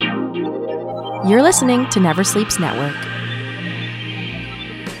You're listening to Never Sleeps Network.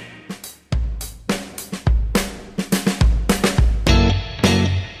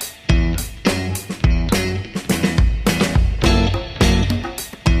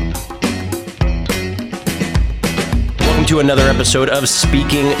 To another episode of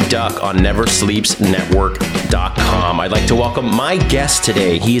Speaking Duck on NeverSleepsNetwork.com. I'd like to welcome my guest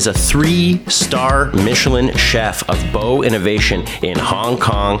today. He is a 3-star Michelin chef of Bo Innovation in Hong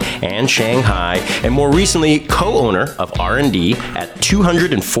Kong and Shanghai, and more recently, co-owner of R&D at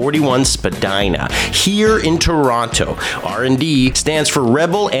 241 Spadina here in Toronto. R&D stands for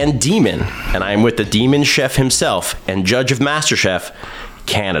Rebel and Demon, and I am with the Demon Chef himself and Judge of MasterChef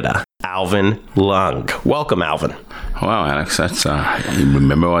Canada, Alvin Lung. Welcome, Alvin. Wow, Alex, that's you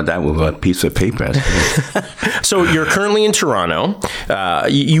remember all that with a piece of paper. So you're currently in Toronto.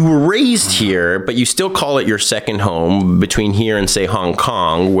 You were raised here, but you still call it your second home between here and, say, Hong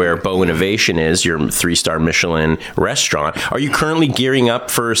Kong, where Bo Innovation is, your 3-star Michelin restaurant. Are you currently gearing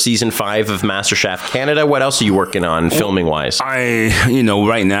up for season 5 of MasterChef Canada? What else are you working on filming-wise?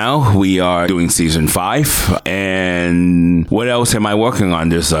 Right now we are doing season 5, and what else am I working on?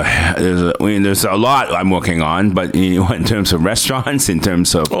 There's a lot I'm working on, but in terms of restaurants, in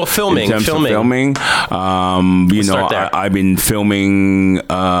terms of filming. I've been filming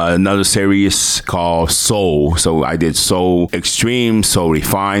another series called Soul. So I did Soul Extreme, Soul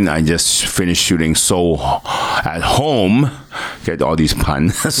Refined. I just finished shooting Soul at home. Get all these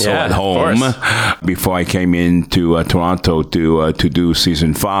puns. At home before I came into Toronto to do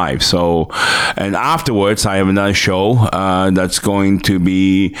season 5. So, and afterwards I have another show that's going to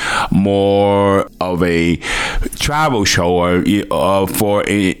be more of a travel show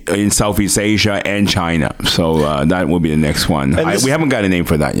in Southeast Asia and China. So that will be the next one. We haven't got a name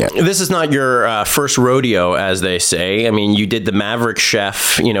for that yet. This is not your first rodeo, as they say. I mean, you did the Maverick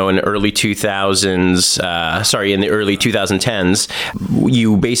Chef, in the early 2000s. In the early 2010s.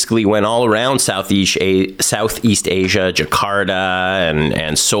 You basically went all around Southeast Asia, Jakarta,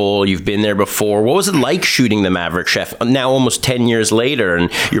 and Seoul. You've been there before. What was it like shooting the Maverick Chef now almost 10 years later, and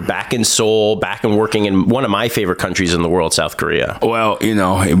you're back in Seoul, back and working in one of my favorite countries in the world, South Korea? Well,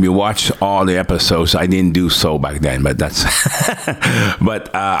 if you watch all the episodes, I didn't do Seoul back then, but that's but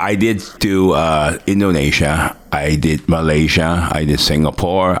I did do Indonesia, I did Malaysia, I did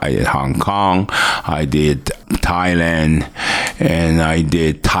Singapore, I did Hong Kong, I did Thailand, and I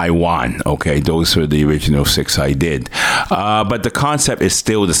did Taiwan. Okay, those were the original 6 I did. But the concept is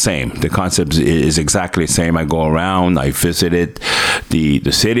still the same. The concept is exactly the same. I go around, I visited the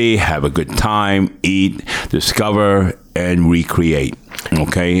city, have a good time, eat, discover, and recreate.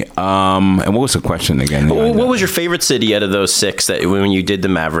 Okay. And what was the question again? What was your favorite city out of those 6 that when you did the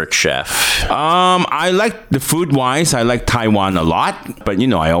Maverick Chef? I like the food wise. I like Taiwan a lot, but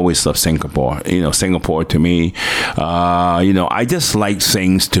I always love Singapore. Singapore to me, I just like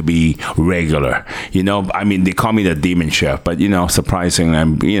things to be regular. I mean, they call me the Demon Chef, but surprisingly,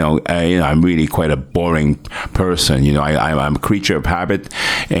 I'm really quite a boring person. I'm a creature of habit,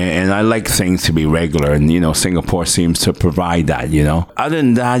 and I like things to be regular. And Singapore seems to provide that. Other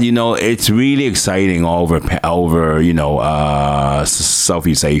than that, it's really exciting over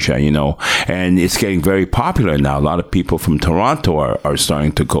Southeast Asia, and it's getting very popular now. A lot of people from Toronto are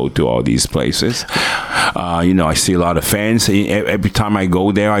starting to go to all these places. I see a lot of fans. Every time I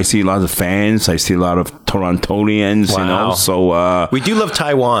go there, I see a lot of fans. I see a lot of Torontonians, Wow. So we do love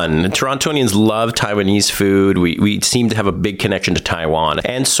Taiwan. Torontonians love Taiwanese food. We seem to have a big connection to Taiwan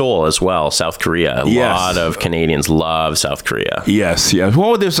and Seoul as well, South Korea. A lot of Canadians love South Korea. Yes.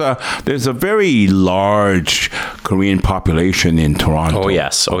 Well, there's a very large Korean population in Toronto. Oh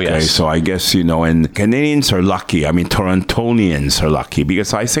yes. So I guess and Canadians are lucky. I mean, Torontonians are lucky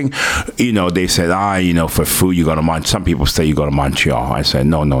because I think they said for food you go to Montreal. Some people say you go to Montreal. I said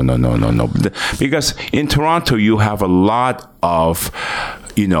no, because in Toronto you have a lot of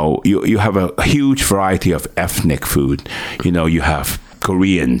you have a huge variety of ethnic food. You have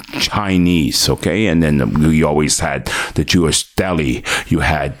Korean, Chinese, okay? And then you always had the Jewish deli. You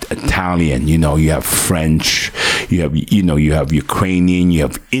had Italian, you have French, you have Ukrainian, you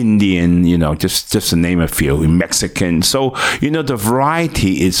have Indian, just to name a few, Mexican. So, the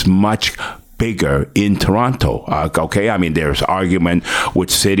variety is much bigger in Toronto. Okay, I mean, there's argument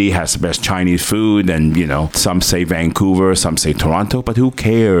which city has the best Chinese food, and some say Vancouver, some say Toronto, but who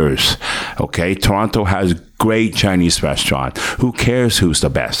cares? Okay, Toronto has great Chinese restaurant. Who cares who's the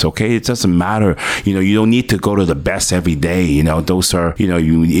best? Okay, it doesn't matter. You don't need to go to the best every day. Those are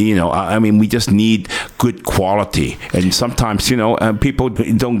I mean, we just need good quality, and sometimes people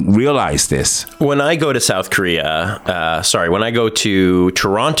don't realize this. When I go to South Korea, when I go to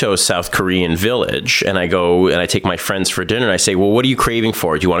Toronto, South Korean village, and I take my friends for dinner, and I say, well, what are you craving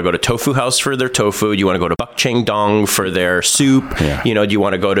for? Do you want to go to Tofu House for their tofu? Do you want to go to Bukchang Dong for their soup? Yeah. Do you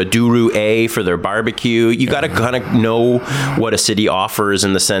want to go to Duru A for their barbecue? You got to kind of know what a city offers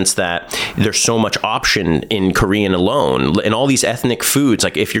in the sense that there's so much option in Korean alone. And all these ethnic foods,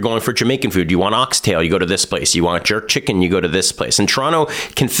 like if you're going for Jamaican food, you want oxtail, you go to this place. You want jerk chicken, you go to this place. And Toronto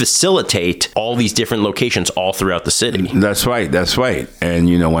can facilitate all these different locations all throughout the city. That's right. And,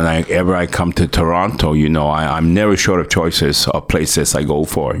 whenever I come to Toronto, I'm never short of choices of places I go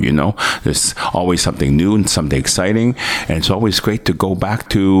for, There's always something new and something exciting. And it's always great to go back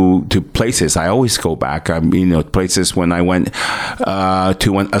to places. I always go back, places when I went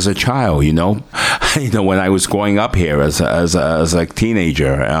to as a child, when I was growing up here as a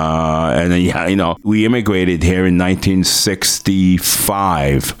teenager. And then, we immigrated here in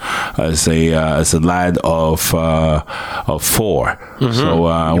 1965 as a lad of 4. Mm-hmm.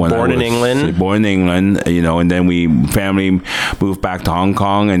 So when born in England, and then family moved back to Hong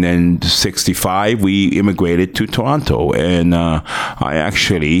Kong, and then 65 we immigrated to Toronto, and I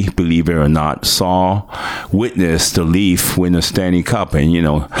actually, believe it or not, witnessed the Leaf win the Stanley Cup, and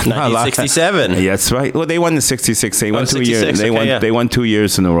 1967. Yeah, that's right. Well, they won the 66. They won 2 years. They won 2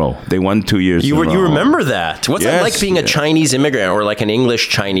 years in a row. They won 2 years. You remember that? What's that like being a Chinese immigrant or like an English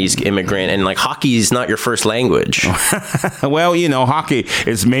Chinese immigrant, and like hockey is not your first language? Well, hockey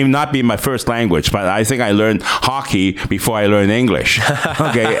may not be my first language, but I think I learned hockey before I learned English.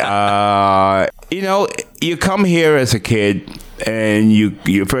 Okay, you come here as a kid, and you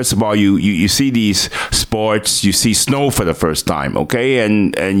first of all you see these sports, you see snow for the first time, okay,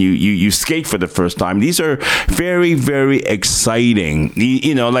 and you skate for the first time. These are very, very exciting.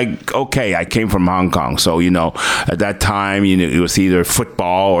 Okay, I came from Hong Kong, so at that time it was either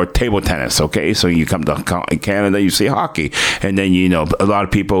football or table tennis. Okay, so you come to Canada, you see hockey, and then a lot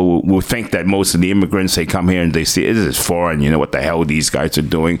of people will think that most of the immigrants, they come here and they see this is foreign. What the hell these guys are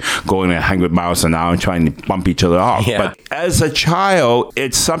doing, going 100 miles an hour and trying to bump each other off. Yeah. But as a child,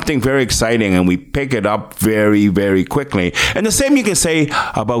 it's something very exciting, and we pick it up very, very quickly. And the same you can say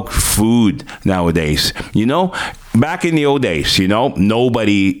about food nowadays. Back in the old days,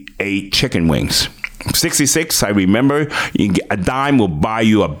 nobody ate chicken wings. 66, I remember, a dime will buy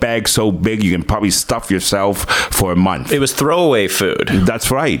you a bag so big you can probably stuff yourself for a month. It was throwaway food. That's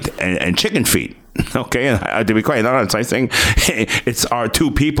right. And chicken feet. Okay, and to be quite honest, I think it's our two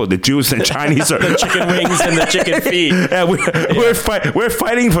people, the Jews and Chinese, are the chicken wings and the chicken feet. Yeah, we're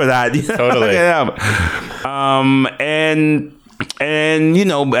fighting for that. Totally. Yeah. And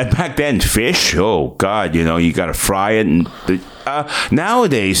back then, fish. Oh God, you got to fry it and.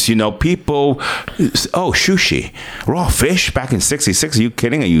 Nowadays, people, sushi, raw fish back in 66. Are you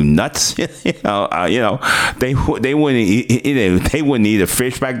kidding? Are you nuts? They wouldn't eat a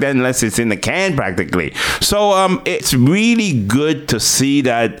fish back then unless it's in the can practically. So it's really good to see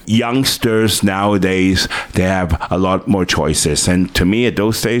that youngsters nowadays, they have a lot more choices. And to me, at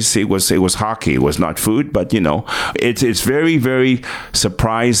those days, it was hockey. It was not food, but it's very, very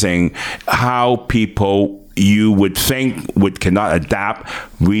surprising how people you would think cannot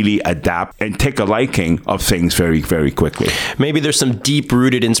really adapt and take a liking of things very, very quickly. Maybe there's some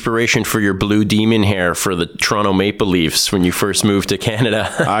deep-rooted inspiration for your blue demon hair for the Toronto Maple Leafs when you first moved to Canada.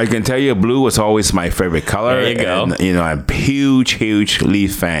 I can tell you, blue was always my favorite color. There you go. And, I'm a huge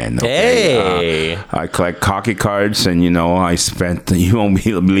Leaf fan. Okay? Hey! I collect hockey cards, and, I spent, you won't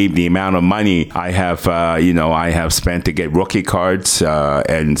believe the amount of money I have, I have spent to get rookie cards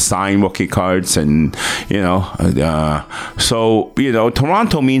and sign rookie cards, and, so,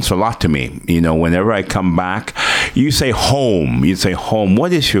 Toronto means a lot to me. Whenever I come back, you say home.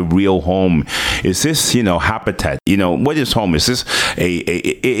 What is your real home? Is this, habitat? What is home? Is this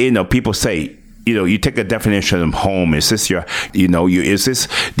people say, you take a definition of home. Is this your, is this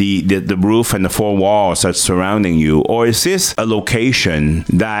the roof and the four walls that's surrounding you? Or is this a location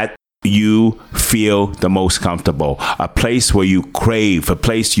that you feel the most comfortable, a place where you crave, a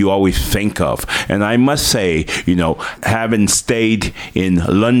place you always think of? And I must say, having stayed in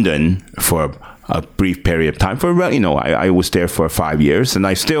London for a brief period of time. I was there for 5 years, and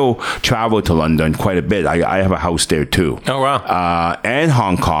I still travel to London quite a bit. I have a house there too. Oh, wow. And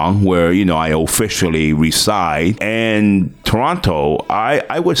Hong Kong, where, I officially reside. And Toronto,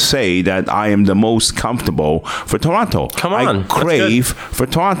 I would say that I am the most comfortable for Toronto. Come on. I crave for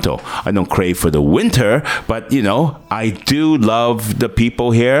Toronto. I don't crave for the winter, but, I do love the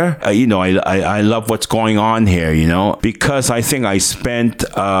people here. I love what's going on here, because I think I spent,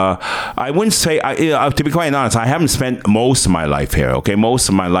 I wouldn't say, to be quite honest, I haven't spent most of my life here, okay? Most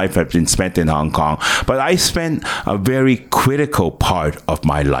of my life has been spent in Hong Kong, but I spent a very critical part of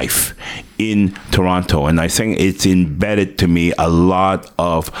my life in Toronto, and I think it's embedded to me a lot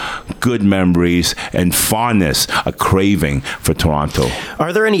of good memories and fondness, a craving for Toronto.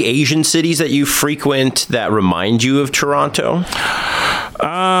 Are there any Asian cities that you frequent that remand you of Toronto?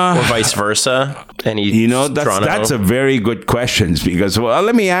 Or vice versa? That's a very good question, because,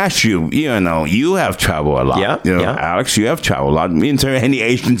 let me ask you, you have traveled a lot. Yeah. Alex, you have traveled a lot. Is there any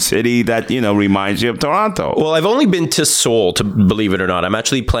Asian city that, reminds you of Toronto? Well, I've only been to Seoul, to believe it or not. I'm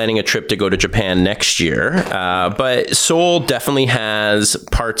actually planning a trip to go to Japan next year. But Seoul definitely has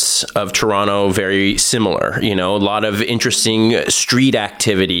parts of Toronto very similar. A lot of interesting street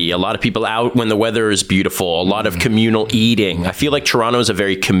activity, a lot of people out when the weather is beautiful, a lot of communal eating. I feel like Toronto is a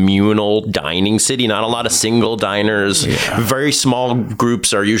very communal dining city, not a lot of single diners. Yeah. Very small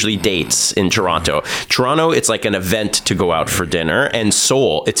groups are usually dates in Toronto. Toronto, it's like an event to go out for dinner, and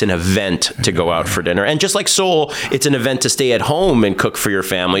Seoul, it's an event to go out for dinner. And just like Seoul, it's an event to stay at home and cook for your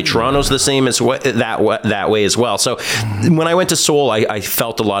family. Toronto's the same as that way as well. So when I went to Seoul, I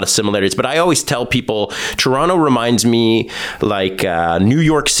felt a lot of similarities. But I always tell people Toronto reminds me like New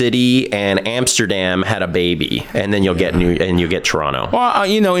York City and Amsterdam had a baby, and then you get Toronto. Well,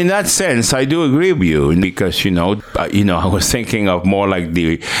 in that sense, I do agree with you, because I was thinking of more like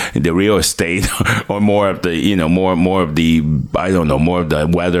the real estate, or more of the more of the more of the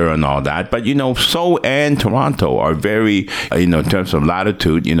weather and all that. But Seoul and Toronto are very in terms of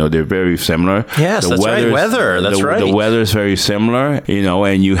latitude, they're very similar. Yes, that's right. Weather, that's right. The weather is very similar,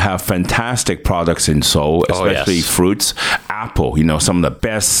 and you have fantastic products in Seoul, especially fruits. Apple, some of the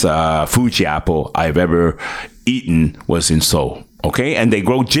best Fuji apple I've ever eaten was in Seoul. Okay, and they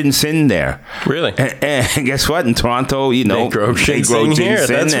grow ginseng there. Really? And guess what? In Toronto, they grow ginseng here.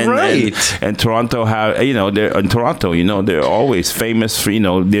 That's right. And Toronto they're always famous for,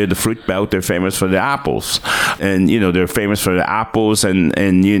 they're the fruit belt. They're famous for the apples, and they're famous for the apples,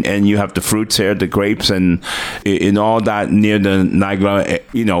 and you have the fruits here, the grapes, and in all that near the Niagara,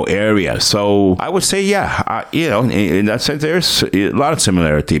 area. So I would say, in that sense, there's a lot of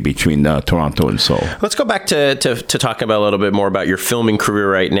similarity between Toronto and Seoul. Let's go back to talk about a little bit more about your filming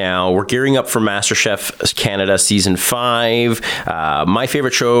career right now. We're gearing up for MasterChef Canada Season 5. My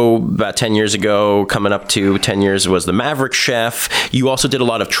favorite show about 10 years ago, coming up to 10 years, was The Maverick Chef. You also did a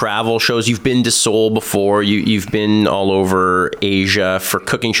lot of travel shows. You've been to Seoul before. You've been all over Asia for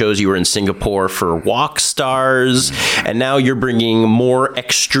cooking shows. You were in Singapore for Wok Stars. And now you're bringing more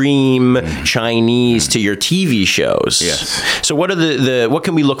extreme Chinese to your TV shows. Yes. So what are what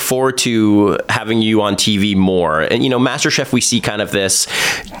can we look forward to having you on TV more? And, MasterChef, we see kind of this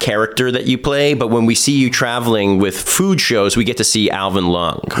character that you play, but when we see you traveling with food shows, we get to see Alvin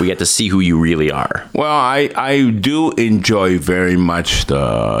Lung. We get to see who you really are. Well, I do enjoy very much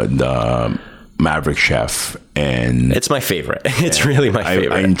the Maverick Chef, and it's my favorite. It's really my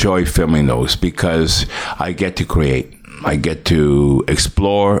favorite. I enjoy filming those because I get to create. I get to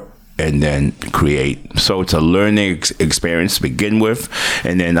explore and then create. So it's a learning experience to begin with.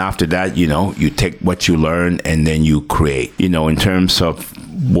 And then after that, you take what you learn and then you create. In terms of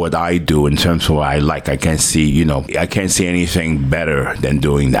what I do, in terms of what I like, I can't see anything better than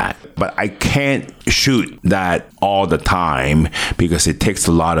doing that. But I can't shoot that all the time because it takes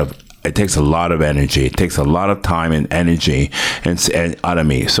a lot of energy. It takes a lot of time and energy and out of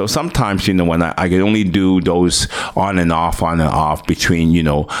me. So sometimes, when I can only do those on and off between,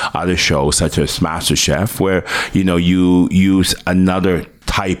 other shows such as MasterChef, where, you use another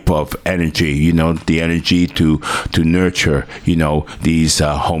type of energy, the energy to nurture, these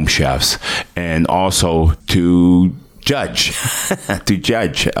home chefs, and also to judge.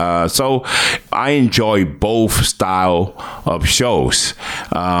 So I enjoy both style of shows,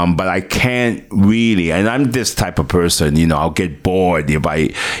 but I can't really, and I'm this type of person, I'll get bored if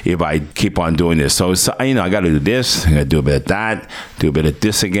I keep on doing this. So I got to do this, I got to do a bit of that, do a bit of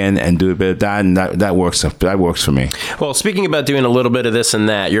this again, and do a bit of that, and that works for me. Well, speaking about doing a little bit of this and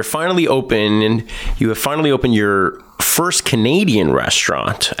that, you have finally opened your first Canadian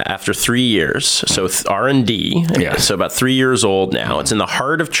restaurant after 3 years. So R&D. Yes. So about 3 years old now. It's in the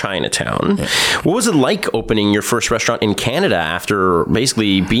heart of Chinatown. Yeah. What was it like opening your first restaurant in Canada after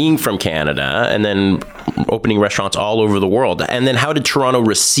basically being from Canada and then opening restaurants all over the world? And then how did Toronto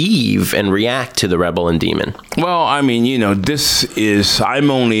receive and react to the Rebel and Demon? Well, I mean,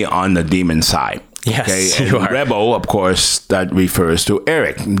 I'm only on the Demon side. Yes, okay? you are. Rebel, of course, that refers to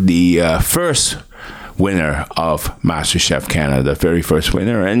Eric, the first winner of MasterChef Canada, the very first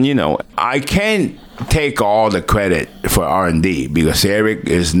winner. And, I can't take all the credit for R&D because Eric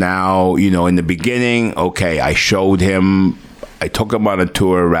is now, in the beginning, okay, I took him on a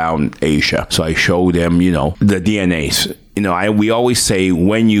tour around Asia. So I showed him, the DNAs. We always say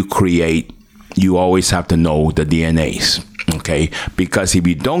when you create, you always have to know the DNAs. Okay, because if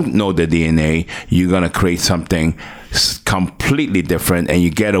you don't know the DNA, you're going to create something completely different and you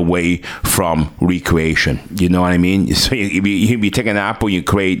get away from recreation. You know what I mean? So if you take an apple, you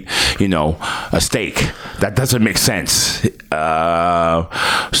create, a steak. That doesn't make sense.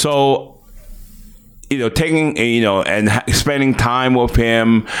 Taking, and spending time with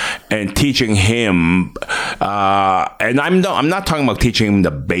him and teaching him, and I'm not talking about teaching him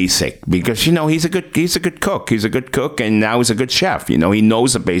the basic because, he's a good cook. He's a good cook and now he's a good chef. He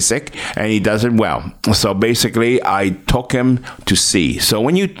knows the basic and he does it well. So basically I took him to see. So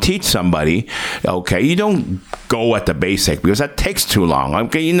when you teach somebody, okay, you don't go at the basic because that takes too long.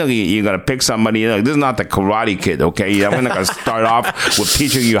 Okay, you're going to pick somebody, this is not the Karate Kid, okay? I'm not going to start off with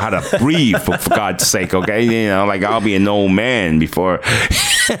teaching you how to breathe for God's sake. Okay, I'll be an old man before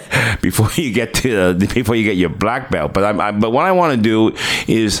you get your black belt. But what I want to do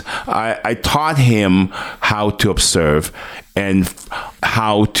is I taught him how to observe and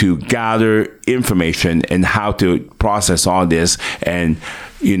how to gather information and how to process all this and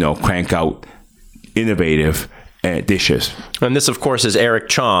crank out innovative dishes. And this, of course, is Eric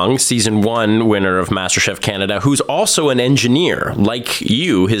Chong, season 1 winner of MasterChef Canada, who's also an engineer, like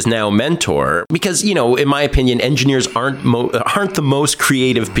you, his now mentor. Because, in my opinion, engineers aren't the most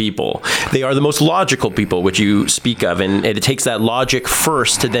creative people. They are the most logical people, which you speak of, and it takes that logic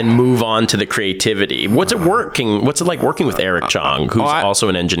first to then move on to the creativity. What's it like working with Eric Chong, who's also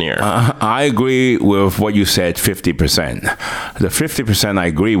an engineer? I agree with what you said, 50%. The 50% I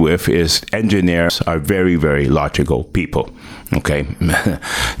agree with is engineers are very, very logical people. Okay.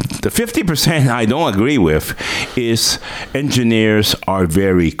 The 50% I don't agree with is engineers are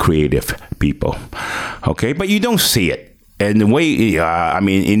very creative people. Okay. But you don't see it. And the way,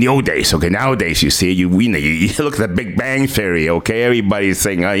 in the old days, okay, nowadays you see, you look at the Big Bang Theory, okay, everybody's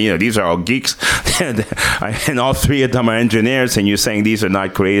saying, these are all geeks, and all three of them are engineers, and you're saying these are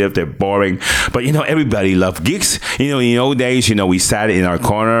not creative, they're boring, but, everybody loved geeks. In the old days, we sat in our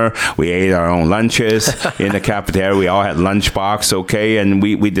corner, we ate our own lunches in the cafeteria, we all had lunchbox, okay, and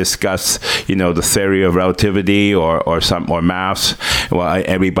we discussed, the theory of relativity or maths. Well,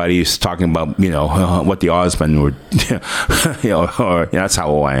 everybody's talking about, what the Osmond would, that's how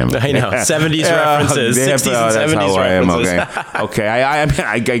old I am. I know, 70s references, 60s and 70s references. Okay.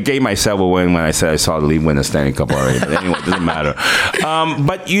 I gave myself a win when I said I saw the lead win the Stanley Cup already. But anyway, it doesn't matter.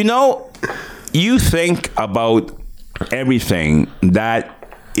 But you think about everything that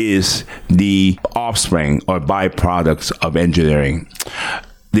is the offspring or byproducts of engineering.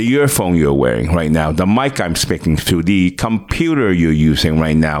 The earphone you're wearing right now, the mic I'm speaking to, the computer you're using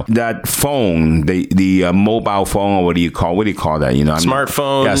right now, that phone, the mobile phone, or what do you call that?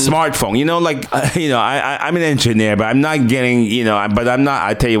 Smartphone. Smartphone. I'm an engineer, but I'm not getting,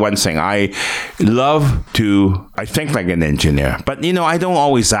 I tell you one thing, I think like an engineer, but I don't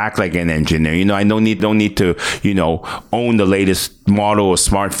always act like an engineer. I don't need to, own the latest model of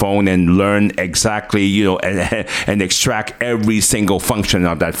smartphone and learn exactly, and extract every single function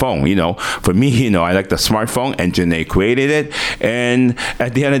of that phone. For me, I like the smartphone. Engineer created it, and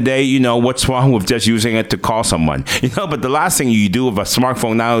at the end of the day, what's wrong with just using it to call someone? But the last thing you do with a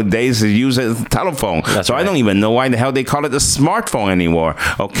smartphone nowadays is use it as a telephone. That's so right. I don't even know why the hell they call it a smartphone anymore.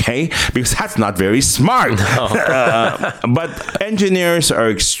 Okay, because that's not very smart. No. But engineers are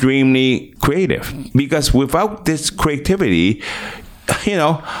extremely creative because without this creativity,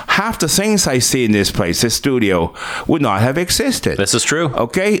 half the things I see in this studio, would not have existed. This is true.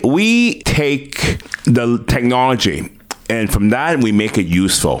 Okay? We take the technology, and from that, we make it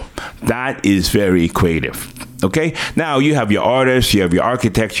useful. That is very creative. Okay? Now, you have your artists, you have your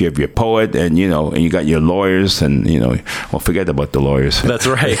architects, you have your poet, and, and you got your lawyers, and, forget about the lawyers. That's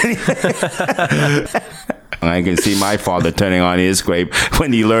right. I can see my father turning on his grave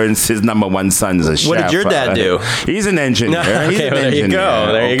when he learns his number one son is a chef. What did your dad do? He's an engineer. Okay, well, there you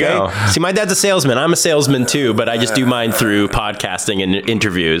go. There you go. See, my dad's a salesman. I'm a salesman too, but I just do mine through podcasting and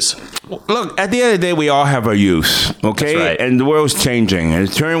interviews. Look, at the end of the day, we all have our use, okay? That's right. And the world's changing, and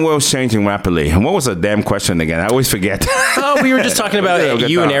the current world's changing rapidly. And what was the damn question again? I always forget. Oh, we were just talking about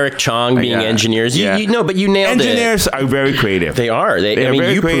you and Eric Chong being engineers. But you nailed Engineers are very creative. They are.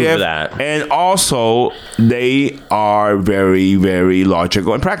 You prove that. And also, they are very, very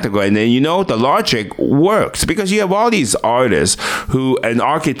logical and practical. And then, the logic works because you have all these artists and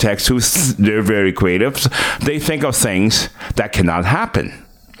architects they're very creative. They think of things that cannot happen.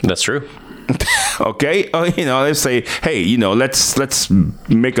 That's true. Okay, let's say, hey, let's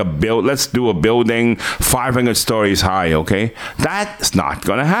make let's do a building 500 stories high. Okay, that's not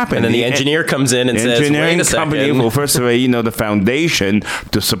going to happen. And then the engineer comes in and says, "Wait a second." Well, first of all, the foundation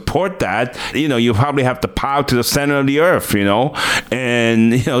to support that. You probably have to power to the center of the earth.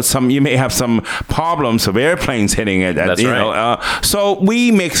 And you may have some problems of airplanes hitting it. That's right. So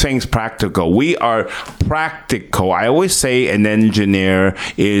we make things practical. We are practical. I always say an engineer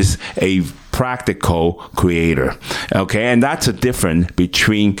is a practical creator. Okay, and that's a difference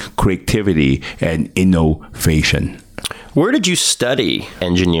between creativity and innovation. Where did you study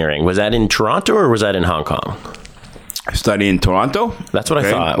engineering? Was that in Toronto or was that in Hong Kong? I studied in Toronto. That's what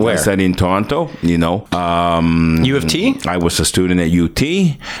I thought. Where? I studied in Toronto, U of T? I was a student at UT,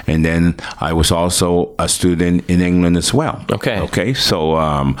 and then I was also a student in England as well. Okay. So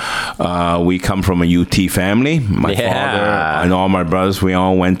we come from a UT family. My father and all my brothers, we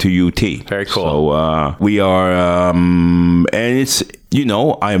all went to UT. Very cool. So we are, and it's,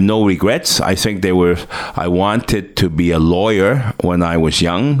 I have no regrets. I think I wanted to be a lawyer when I was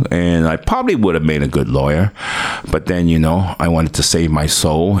young, and I probably would have made a good lawyer. But then, I wanted to save my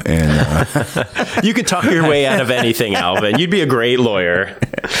soul. And you could talk your way out of anything, Alvin. You'd be a great lawyer.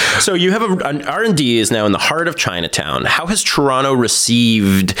 So you have an R&D is now in the heart of Chinatown. How has Toronto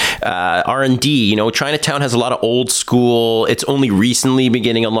received R&D? Chinatown has a lot of old school. It's only recently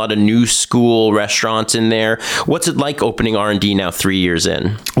beginning a lot of new school restaurants in there. What's it like opening R&D now 3 years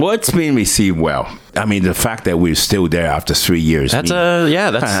in? Well, it's been received well. I mean, the fact that we're still there after 3 years. That's a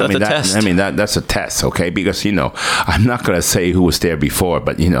test. That's a test, okay? Because, I'm not going to say who was there before,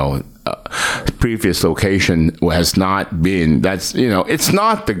 but, previous location has not been, it's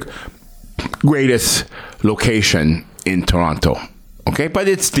not the greatest location in Toronto. Okay, but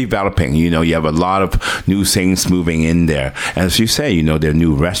it's developing. You have a lot of new things moving in there. As you say, there are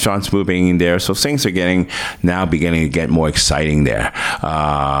new restaurants moving in there. So things are beginning to get more exciting there.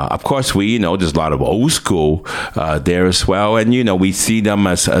 Of course, there's a lot of old school there as well. And, we see them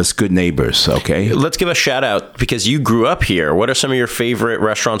as good neighbors. Okay. Let's give a shout out because you grew up here. What are some of your favorite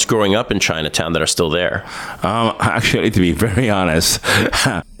restaurants growing up in Chinatown that are still there? Actually, to be very honest,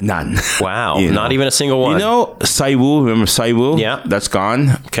 none. Wow. Not even a single one. Sai Wu, remember Sai Wu? Yeah. That's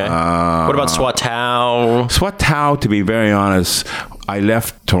gone. Okay. What about Swat Tao? Swat Tao, to be very honest, I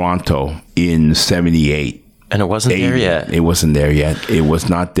left Toronto in 78. And it wasn't there yet. It wasn't there yet. It was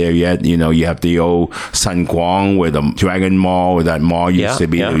not there yet. You have the old Sun Guang where the Dragon Mall, where that mall used to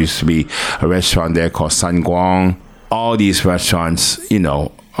be. There used to be a restaurant there called Sun Guang. All these restaurants,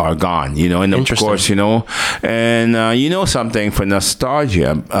 are gone, and of course, and something for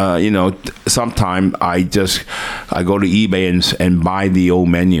nostalgia, sometimes I go to eBay and buy the old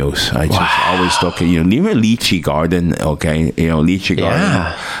menus. I just always look at, even Lychee Garden, okay, Lychee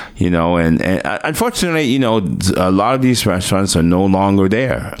Garden, and unfortunately, a lot of these restaurants are no longer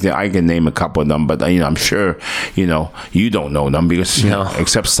there. I can name a couple of them, but I'm sure, you don't know them because,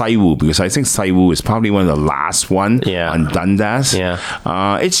 except Sai Wu, because I think Sai Wu is probably one of the last one on Dundas.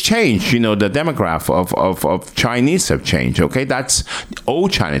 It's changed, the demographic of Chinese have changed. Okay, that's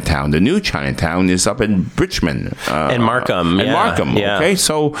old Chinatown. The new Chinatown is up in Richmond and Markham. Okay,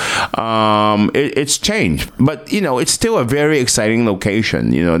 so it's changed, but it's still a very exciting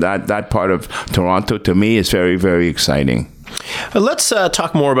location. That part of Toronto to me is very, very exciting. Let's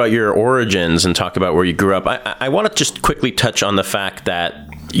talk more about your origins and talk about where you grew up. I want to just quickly touch on the fact that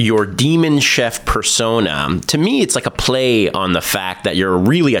your demon chef persona, to me, it's like a play on the fact that you're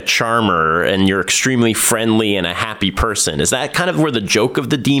really a charmer and you're extremely friendly and a happy person. Is that kind of where the joke of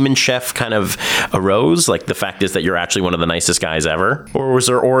the demon chef kind of arose? Like the fact is that you're actually one of the nicest guys ever? Or was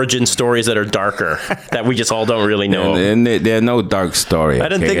there origin stories that are darker that we just all don't really know? And there are no dark story. I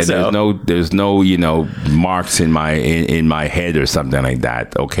didn't think so. There's no marks in my head or something like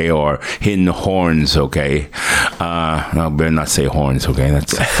that. Okay, or hidden horns. Okay, no, better not say horns. Okay,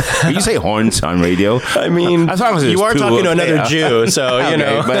 that's Can you say horns on radio? I mean, as long as you are two, talking to okay, another Jew, so, you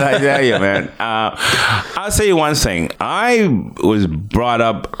know. But I tell you, man, I'll say you one thing. I was brought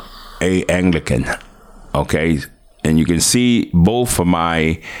up a Anglican, okay? And you can see both of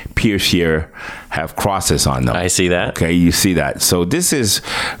my peers here have crosses on them. I see that. Okay, you see that. So this is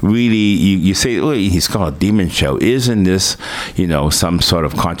really, you say, oh, he's called a demon show. Isn't this, some sort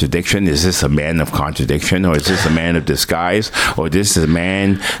of contradiction? Is this a man of contradiction? Or is this a man of disguise? Or this is a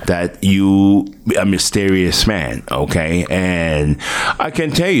man a mysterious man, okay? And I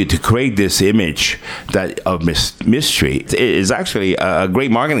can tell you, to create this image of mystery is actually a great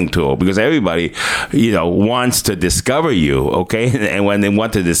marketing tool, because everybody, wants to discover you, okay? And when they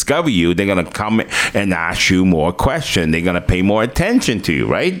want to discover you, they're going to come and ask you more questions. They're going to pay more attention to you,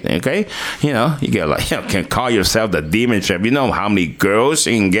 right? Okay? You get can call yourself the demon chef. You know how many girls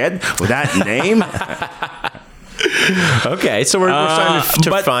you can get with that name? Okay, so we're starting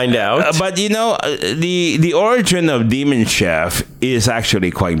to find out. But the origin of Demon Chef is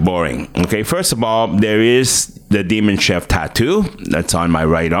actually quite boring. Okay, first of all, there is the Demon Chef tattoo that's on my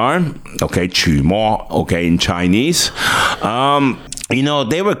right arm. Okay, 驱魔, okay, in Chinese.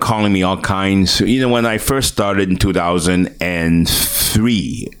 They were calling me all kinds. When I first started in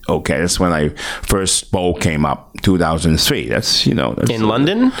 2003, okay, that's when I first bowl came up. 2003. That's in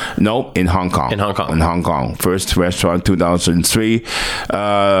London? No, in Hong Kong. In Hong Kong. First restaurant 2003.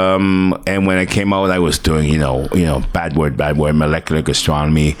 And when I came out, I was doing bad word molecular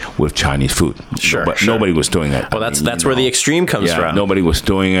gastronomy with Chinese food. Sure. But nobody was doing it. Well, that's where the extreme comes from. Nobody was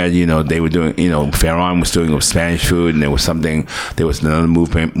doing it. They were doing. Ferran was doing it with Spanish food, and there was another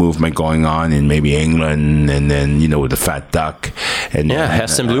movement going on in maybe England, and then with the fat duck. And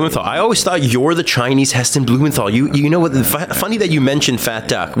Heston Blumenthal. I always thought you're the Chinese Heston Blumenthal. You know what? Funny that you mentioned fat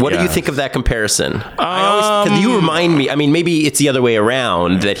duck. What do you think of that comparison? Because you remind me. I mean, maybe it's the other way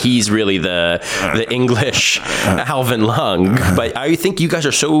around, that he's really the English Alvin Lung. But I think you guys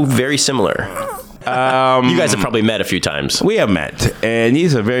are so very similar. You guys have probably met a few times. We have met, and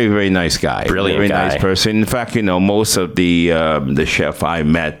he's a very, very nice guy. Brilliant very guy. Nice person. In fact, most of the chef I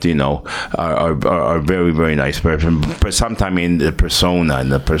met, are very, very nice person. But sometimes in the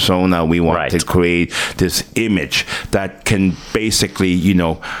persona, we want to create this image that can basically,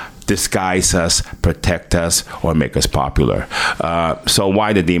 disguise us, protect us, or make us popular. So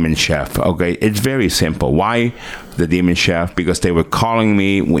why the Demon Chef? Okay, it's very simple. Why the Demon Chef? Because they were calling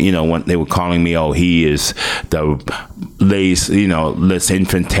me, when they were calling me, oh, he is the les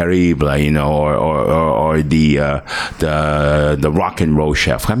enfants terribles, or the rock and roll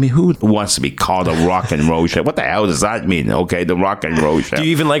chef. I mean, who wants to be called a rock and roll chef? What the hell does that mean? Okay, the rock and roll chef. Do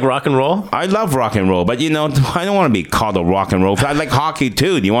you even like rock and roll? I love rock and roll, but I don't want to be called a rock and roll. I like hockey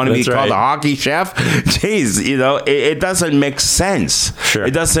too. Do you want to be called a hockey chef? Jeez, it doesn't make sense. Sure.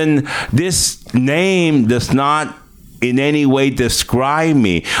 It doesn't. This name does not in any way describe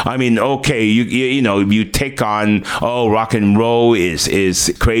me. I mean, okay, you take on, rock and roll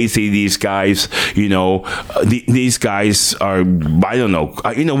is crazy. These guys, these guys are, I don't know,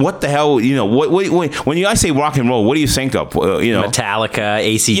 what the hell, when I say rock and roll, what do you think of? Metallica,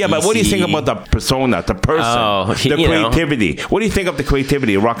 AC/DC. Yeah, but what do you think about the persona, the person, the creativity? What do you think of the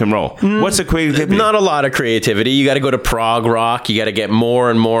creativity of rock and roll? What's the creativity? Not a lot of creativity. You got to go to prog rock. You got to get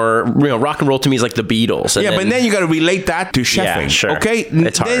more and more. Rock and roll to me is like the Beatles. But then you got to relate that to chefing. Yeah, sure. Okay,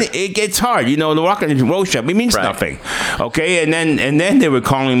 it's hard. Then it gets hard. The rock and roll chef, it means nothing. Okay, and then they were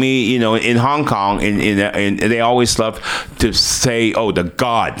calling me, in Hong Kong, and they always love to say, oh, the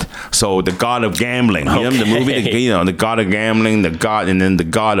god. So the god of gambling. The movie, the god of gambling, and then the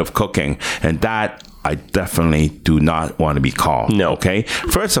god of cooking, and that I definitely do not want to be called. No. Okay,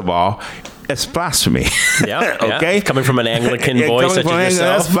 first of all, it's blasphemy. Yeah. Okay. Yeah. Coming from an Anglican boy such as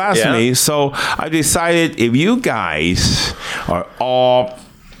yourself. That's blasphemy. Yeah. So I decided, if you guys are all,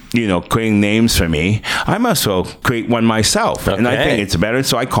 creating names for me, I must well create one myself. Okay. And I think it's better.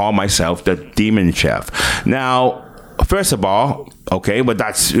 So I call myself the Demon Chef. Now, first of all, okay, but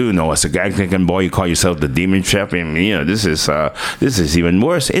that's, as a Anglican boy, you call yourself the Demon Chef. I mean, this is even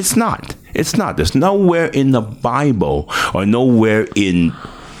worse. It's not. There's nowhere in the Bible or nowhere in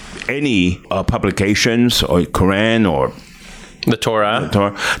any publications or Quran or the Torah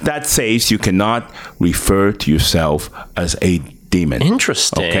that says you cannot refer to yourself as a demon.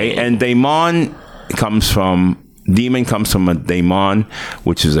 Interesting. Okay, and demon comes from a daemon,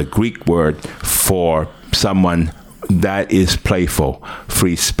 which is a Greek word for someone that is playful,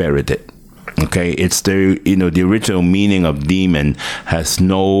 free-spirited. Okay, it's the original meaning of demon has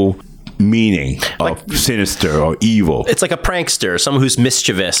no meaning of sinister or evil. It's like a prankster, someone who's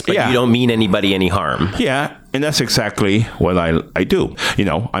mischievous, but you don't mean anybody any harm. Yeah. And that's exactly what I do.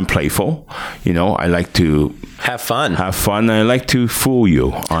 I'm playful. I like to have fun. I like to fool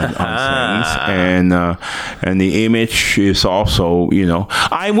you on things. And the image is also,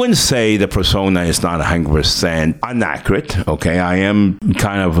 I wouldn't say the persona is not 100% inaccurate. Okay. I am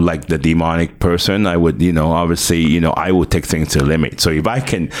kind of like the demonic person. I would, obviously, I would take things to the limit. So if I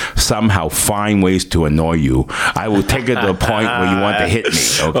can somehow find ways to annoy you, I will take it to a point where you want to hit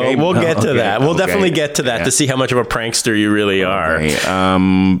me. Okay. Well, we'll get to that. We'll definitely get to that to see how much of a prankster you really are.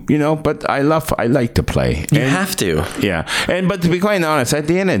 Okay. But I like to play. You have to. Yeah. But to be quite honest, at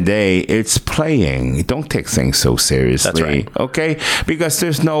the end of the day, it's playing. Don't take things so seriously. That's right. Okay? Because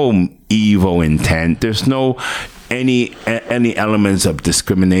there's no evil intent. There's no any elements of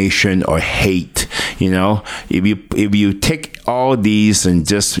discrimination or hate. If you take all these and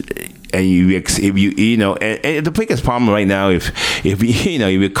just and and the biggest problem right now, if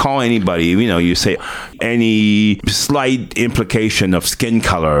you call anybody, you say any slight implication of skin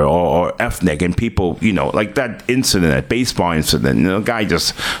color or ethnic, and people, like that incident, that baseball incident, the guy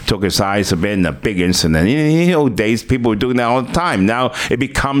just took his eyes a bit in a big incident. Days people were doing that all the time. Now it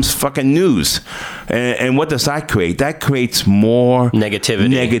becomes fucking news, and what does that create? That creates more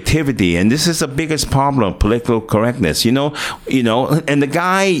negativity, and this is the biggest problem of political correctness. And the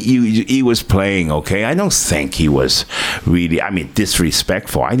guy he was playing, okay, I don't think he was really,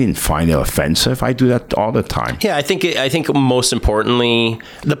 disrespectful. I didn't find it offensive. I do that all the time. Yeah, I think most importantly,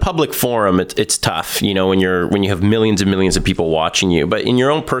 the public forum, it's tough, when you have millions and millions of people watching you. But in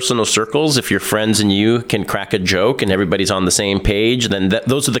your own personal circles, if your friends and you can crack a joke and everybody's on the same page, then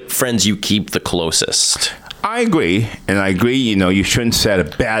those are the friends you keep the closest. I agree. You shouldn't set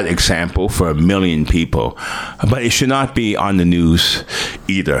a bad example for a million people, but it should not be on the news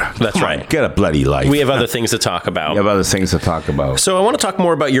either. That's right. Get a bloody life. We have other things to talk about. So I want to talk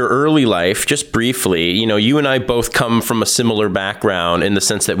more about your early life, just briefly. You and I both come from a similar background in the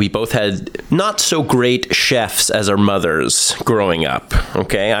sense that we both had not so great chefs as our mothers growing up.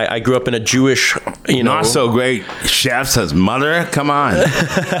 Okay. I grew up in a Jewish, Not so great chefs as mother? Come on.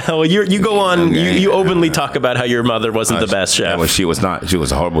 Well, you go on, okay. You openly talk about how your mother wasn't the best chef. Well, she was not. She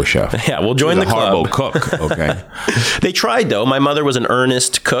was a horrible chef. Yeah, we'll join the club. Horrible cook. Okay. They tried though. My mother was an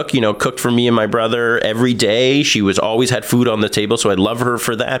earnest cook. Cooked for me and my brother every day. She always had food on the table, so I love her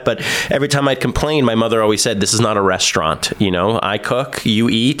for that. But every time I'd complain, my mother always said, "This is not a restaurant. I cook, you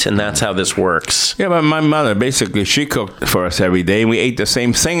eat, and that's how this works." Yeah, but my mother basically she cooked for us every day, and we ate the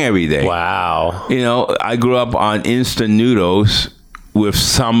same thing every day. Wow. I grew up on instant noodles with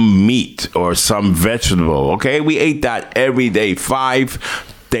some meat or some vegetable. Okay, we ate that every day, 5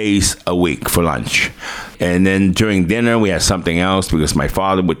 days a week for lunch. And then during dinner, we had something else because my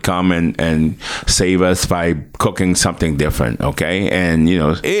father would come and save us by cooking something different. Okay. And,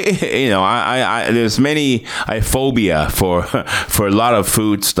 there's I have phobia for a lot of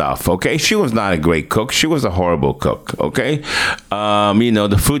food stuff. Okay. She was not a great cook. She was a horrible cook. Okay.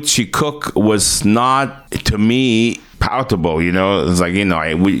 The food she cooked was not, to me, palatable. It's like,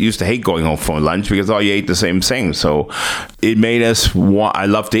 we used to hate going home for lunch because all you ate the same thing. So it made us I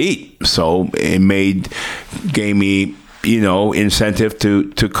love to eat. So it gave me, incentive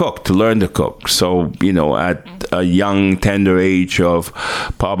to cook, to learn to cook. So, at a young, tender age of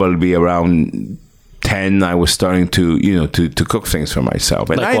probably around 10, I was starting to cook things for myself.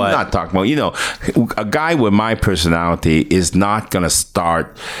 And I'm not talking about, a guy with my personality is not going to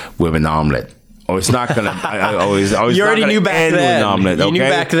start with an omelet. Or it's not going to... You already knew back then. Omelet, okay? You knew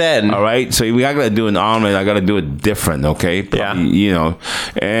back then. All right? So if I got to do an omelet, I got to do it different, okay? Probably, yeah.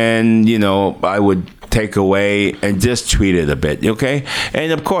 And, I would take away and just tweak it a bit, okay?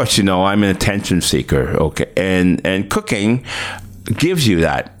 And of course, I'm an attention seeker, okay? And cooking gives you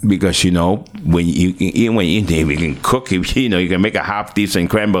that because when you can cook, you can make a half decent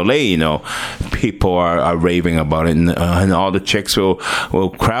creme brulee. People are raving about it, and all the chicks will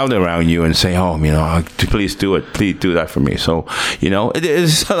crowd around you and say, "Oh, please do it, please do that for me." So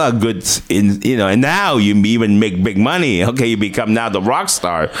there's a lot of good and now you even make big money. Okay, you become now the rock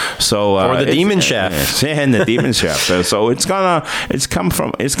star. So or the demon chef, and the demon chef. So it's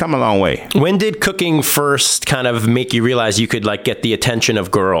come a long way. When did cooking first kind of make you realize you could get the attention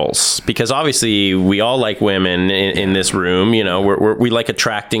of girls? Because obviously we all like women in this room. We like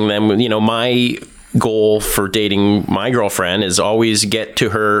attracting them. My goal for dating my girlfriend is always get to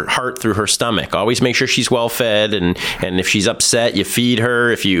her heart through her stomach. Always make sure she's well fed, and if she's upset, you feed her.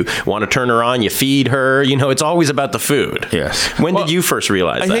 If you want to turn her on, you feed her. It's always about the food. Yes. When did you first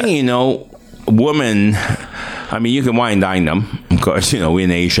realize that? I think women, you can wine dine them. Of course, we're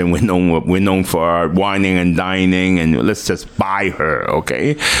in Asia. We're known for our wining and dining, and let's just buy her,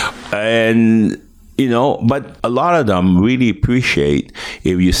 okay? And you know, but a lot of them really appreciate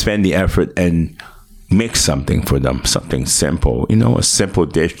if you spend the effort and make something for them, something simple, you know, a simple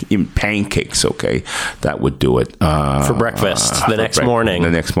dish, even pancakes, okay, that would do it. For breakfast the next morning.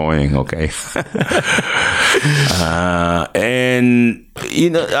 The next morning, okay. And, you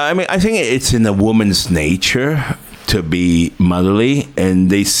know, I mean, I think it's in a woman's nature to be motherly, and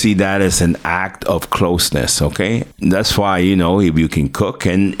they see that as an act of closeness, okay? That's why, you know, if you can cook,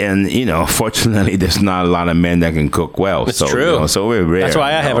 and you know, fortunately, there's not a lot of men that can cook well. It's true. You know, so we're rare. That's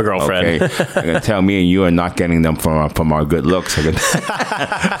why I have a girlfriend. Okay? You're going to tell me and you are not getting them from our good looks.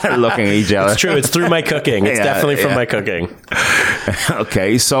 Looking at each other. It's true. It's through my cooking. It's definitely from my cooking.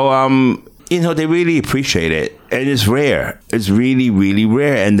 Okay, so, you know, they really appreciate it. And it's rare. It's really, really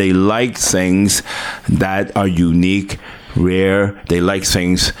rare. And they like things that are unique, rare. They like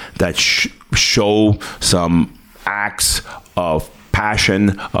things that show some acts of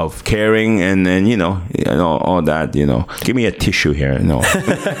passion, of caring, and then, you know, all that, you know. Give me a tissue here. No.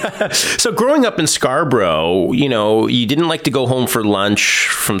 So growing up in Scarborough, you know, you didn't like to go home for lunch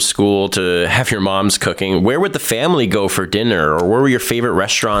from school to have your mom's cooking. Where would the family go for dinner? Or where were your favorite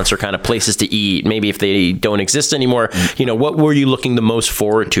restaurants or kind of places to eat? Maybe if they don't exist anymore, you know, what were you looking the most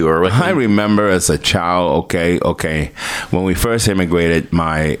forward to? Or I remember as a child, okay, when we first immigrated,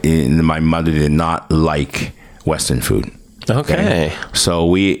 my mother did not like Western food. Okay. So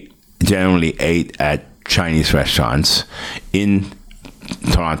we generally ate at Chinese restaurants in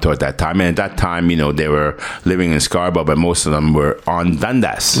Toronto at that time. And at that time, you know, they were living in Scarborough, but most of them were on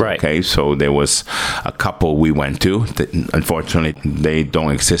Dundas. Right. Okay. So there was a couple we went to that, unfortunately, they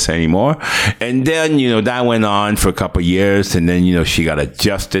don't exist anymore. And then, you know, that went on for a couple of years. And then, you know, she got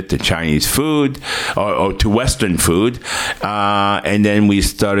adjusted to Chinese food or to Western food. And then we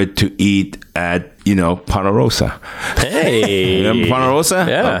started to eat at, you know, Ponderosa. Hey. Remember Ponderosa?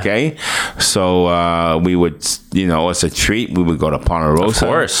 Yeah. Okay. So we would, you know, as a treat, we would go to Ponderosa. Of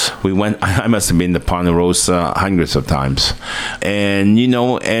course. We went, I must have been to Ponderosa hundreds of times. And, you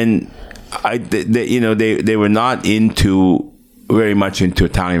know, and they were not very much into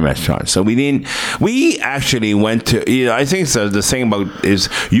Italian restaurants. So we actually went to, you know, I think the thing about is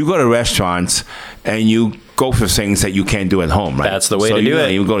you go to restaurants and you go for things that you can't do at home, right? That's the way to do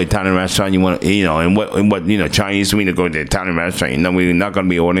it. You go to Italian restaurant, you want, you know, and what you know, Chinese, we need to go to the Italian restaurant. You know, we're not going to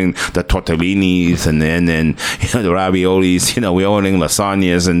be ordering the tortellinis and then you know, the raviolis. You know, we're ordering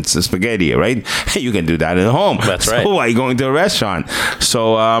lasagnas and spaghetti, right? You can do that at home. That's right. So why are you going to a restaurant?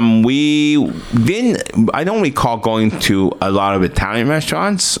 So I don't recall going to a lot of Italian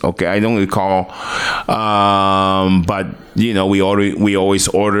restaurants. Okay, I don't recall, but you know, we always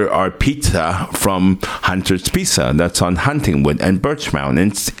order our pizza from Hunter's Pizza. That's on Huntingwood and Birchmount,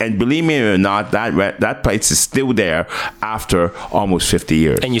 and believe me or not, that place is still there after almost 50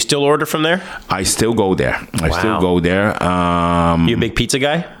 years. And you still order from there? I still go there. You a big pizza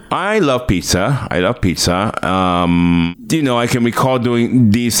guy? I love pizza. You know, I can recall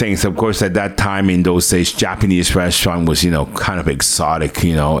doing these things. Of course, at that time, in those days, Japanese restaurant was, you know, kind of exotic,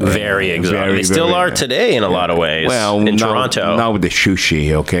 you know. Very exotic. They still are today in a lot of ways. Well, in Toronto. Not with the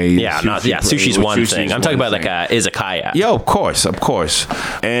sushi, okay? Yeah, sushi's one thing. I'm talking about like a izakaya. Yeah, of course.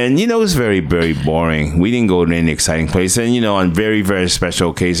 And, you know, it was very, very boring. We didn't go to any exciting place. And, you know, on very, very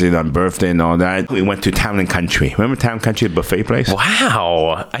special occasions, on birthday and all that, we went to Town and Country. Remember Town and Country buffet place?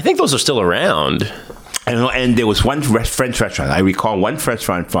 Wow. I think those are still around. And there was one French restaurant. I recall one French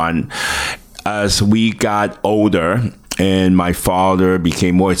restaurant as we got older and my father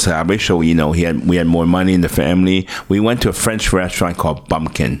became more established. So, you know, we had more money in the family. We went to a French restaurant called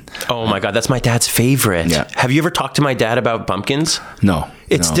Bumpkin. Oh, my God. That's my dad's favorite. Yeah. Have you ever talked to my dad about Bumpkins? No.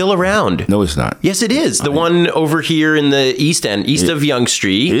 It's still around. No, it's not. Yes, it is. The one over here in the East End, east of Yonge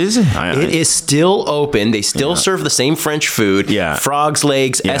Street. Is it? It is still open. They still serve the same French food. Yeah. Frog's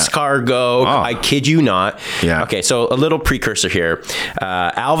legs, escargot. Oh. I kid you not. Yeah. Okay, so a little precursor here.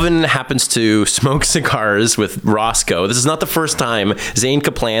 Alvin happens to smoke cigars with Roscoe. This is not the first time Zane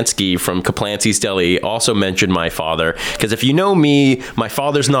Kaplansky from Kaplansky's Deli also mentioned my father. Because if you know me, my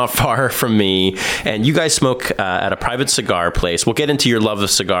father's not far from me. And you guys smoke at a private cigar place. We'll get into your love of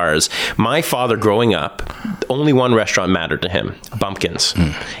cigars. My father, growing up, only one restaurant mattered to him: Bumpkins.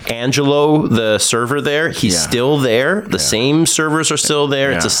 Angelo, the server there, he's still there. The same servers are still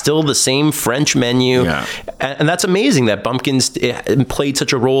there. It's still the same French menu. And that's amazing that Bumpkins played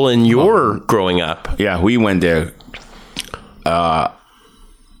such a role in your growing up. Yeah, we went there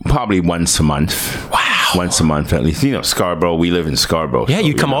probably once a month. Wow. Once a month at least. You know, Scarborough. We live in Scarborough. Yeah,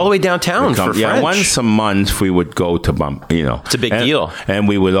 you come all the way downtown for French. Yeah, once a month we would go to bump. You know, it's a big deal. And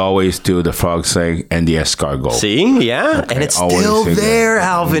we would always do the frog's leg and the escargot. See, yeah, and it's still there,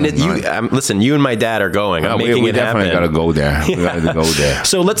 Alvin. Listen, you and my dad are going. I'm making it happen. We definitely got to go there. We got to go there.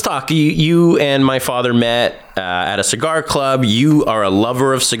 So let's talk. You and my father met at a cigar club. You are a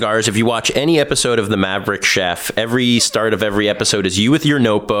lover of cigars. If you watch any episode of The Maverick Chef, every start of every episode is you with your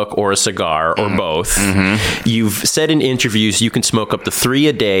notebook or a cigar or both. Mm-hmm. You've said in interviews you can smoke up to 3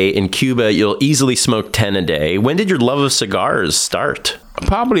 a day. In Cuba, you'll easily smoke 10 a day. When did your love of cigars start?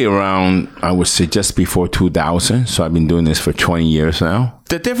 Probably around, I would say, just before 2000. So I've been doing this for 20 years now.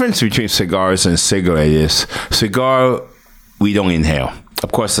 The difference between cigars and cigarette is cigar, we don't inhale.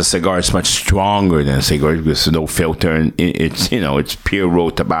 Of course, the cigar is much stronger than a cigarette because there's no filter, and it's pure raw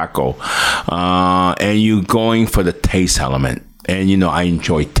tobacco. And you're going for the taste element. And, I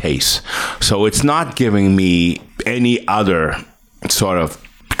enjoy taste. So it's not giving me any other sort of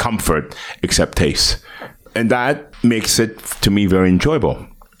comfort except taste. And that makes it, to me, very enjoyable.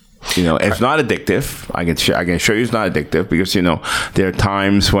 It's not addictive. I can show you it's not addictive because, there are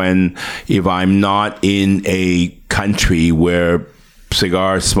times when if I'm not in a country where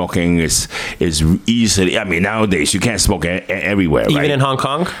cigar smoking is easily, nowadays you can't smoke everywhere, right? Even in Hong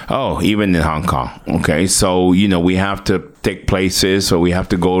Kong? Oh, even in Hong Kong. Okay. So, we have to take places or we have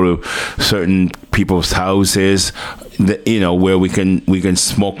to go to certain people's houses, where we can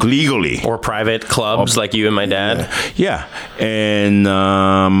smoke legally. Or private clubs like you and my dad. Yeah. And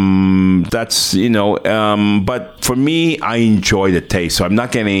that's, but for me, I enjoy the taste. So I'm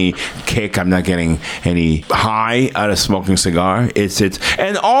not getting any kick. I'm not getting any high out of smoking a cigar.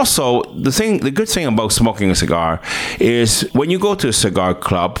 And also the good thing about smoking a cigar is when you go to a cigar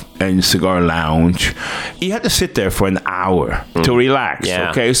club and cigar lounge, you have to sit there for an hour to relax.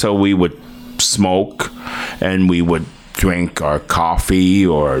 Yeah. Okay. So we would smoke and we would drink our coffee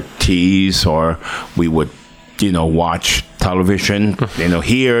or teas, or we would watch television.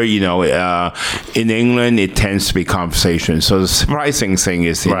 Here, in England, it tends to be conversation. So the surprising thing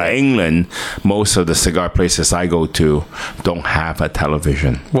is in England, most of the cigar places I go to don't have a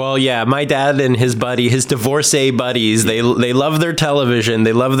television. Well, yeah, my dad and his divorcee buddies, they love their television.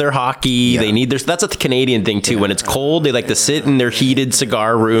 They love their hockey. Yeah. They need that's a Canadian thing too. Yeah. When it's cold, they like to sit in their heated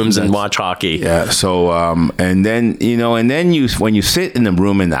cigar rooms and watch hockey. Yeah. So, and then when you sit in a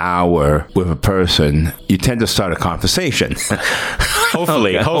room an hour with a person, you tend to start a conversation.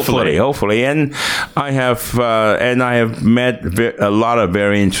 Hopefully. And I have met a lot of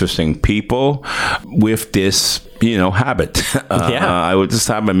very interesting people with this habit. I would just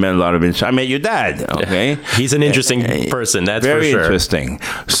haven't met a lot of I met your dad. Okay, he's an interesting person. That's very for sure. Interesting.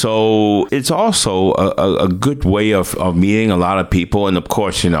 So it's also a good way of meeting a lot of people, and of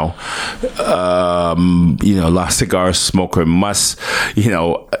course, La Cigar smoker must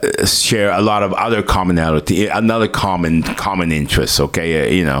share a lot of other commonality, another common interest.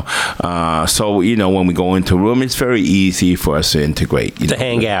 Okay, so when we go into a room, it's very easy for us to integrate. To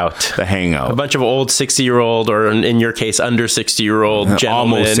hang out. A bunch of old 60-year-old or in your case, under 60-year-old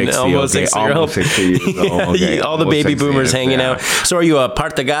gentlemen. Almost 60 years old. Okay. All the baby boomers hanging out. So are you a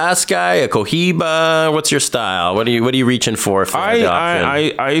Partagas guy, a Cohiba? What's your style? What are you reaching for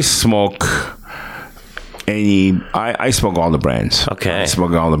I smoke I smoke all the brands. Okay. I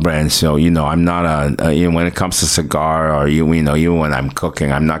smoke all the brands. So, I'm not when it comes to cigar or, even when I'm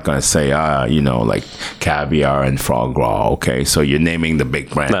cooking, I'm not going to say, like caviar and foie gras. Okay. So you're naming the big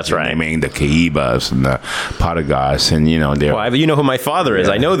brands. That's right. You're naming the Cohibas and the Partagas and, they're. Well, you know who my father is.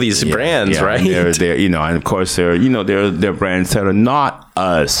 I know these brands, right? And they're, and of course they're brands that are not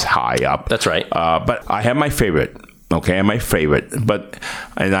as high up. That's right. But I have my favorite. Okay. My favorite,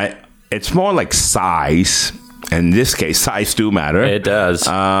 it's more like size. In this case, size do matter. It does.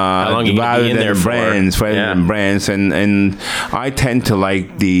 How long you can be in there brands, for? Than brands, and I tend to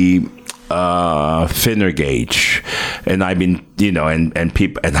like the thinner gauge, and I've been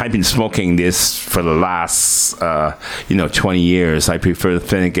I've been smoking this for the last 20 years. I prefer the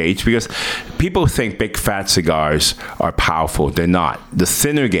thinner gauge because people think big fat cigars are powerful. They're not. The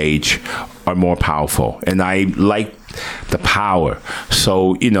thinner gauge are more powerful, and I like the power.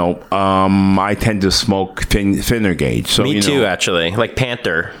 So I tend to smoke thinner gauge. So me too, actually, like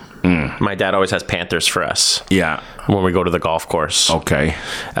Panther. My dad always has Panthers for us. Yeah. When we go to the golf course. Okay.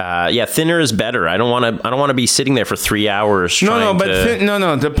 Yeah, thinner is better. I don't want to be sitting there for 3 hours.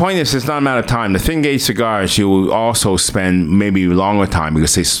 The point is, it's not a matter of time. The thin gauge cigars, you will also spend maybe longer time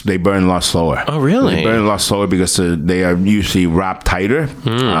because they burn a lot slower. Oh, really? They burn a lot slower because they are usually wrapped tighter.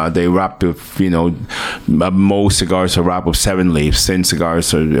 They wrap with, most cigars are wrapped with 7 leaves. Thin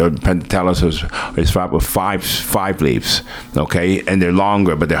cigars or Pentatellas is wrapped with five leaves. Okay, and they're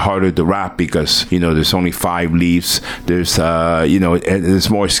longer, but they're harder to wrap because there's only 5 leaves. There's there's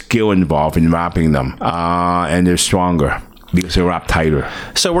more skill involved in wrapping them, and they're stronger because they're wrapped tighter.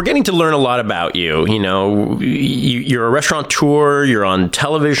 So we're getting to learn a lot about you. You're a restaurateur. You're on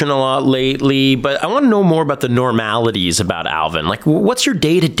television a lot lately. But I want to know more about the normalities about Alvin. Like, what's your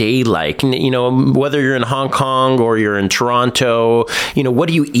day-to-day like? Whether you're in Hong Kong or you're in Toronto, what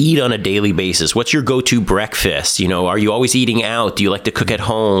do you eat on a daily basis? What's your go-to breakfast? Are you always eating out? Do you like to cook at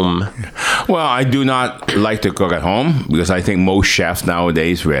home? Well, I do not like to cook at home because I think most chefs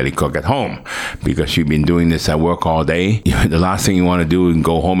nowadays rarely cook at home because you've been doing this at work all day. The last thing you want to do is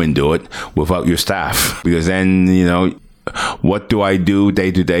go home and do it without your staff, because then what do I do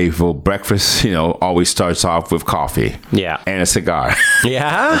day to day for breakfast? Always starts off with coffee. Yeah. And a cigar.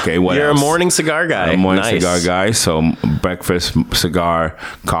 Yeah. Okay. What You're else? a morning cigar guy. I'm a morning Nice. cigar guy. So breakfast, cigar,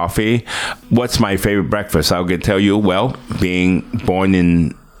 coffee. What's my favorite breakfast? I can tell you. Well, being born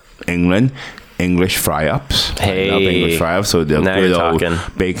in England, English fry-ups. Hey. I love English fry-ups. So the Now good you're old talking.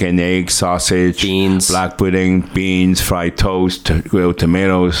 bacon, egg, sausage, Beans. black pudding, beans, fried toast, grilled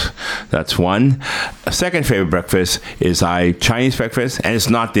tomatoes. That's one. A second favorite breakfast is Chinese breakfast, and it's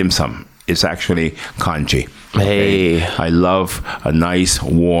not dim sum. It's actually congee. Hey. I love a nice,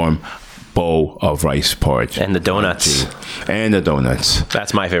 warm bowl of rice porridge. And the donuts. And the donuts.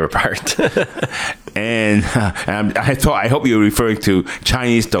 That's my favorite part. And I hope you're referring to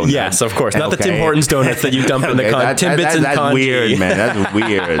Chinese donuts. Yes, of course. Not the Okay. Tim Hortons donuts that you dump in the Timbits and that's congee. weird, man. That's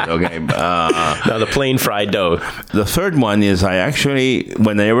weird. Okay. No, the plain fried dough. The third one is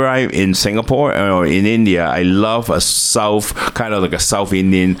whenever I'm in Singapore or in India, I love a kind of like a South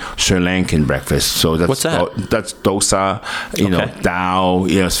Indian Sri Lankan breakfast. So What's that? That's dosa, Okay. dal,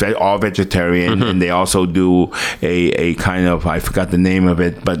 it's all vegetarian. And they also do a kind of, I forgot the name of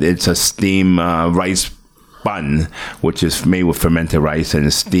it, but it's a steam rice bun, which is made with fermented rice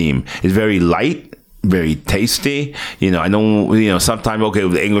and steam. It's very light, very tasty. I don't, sometimes,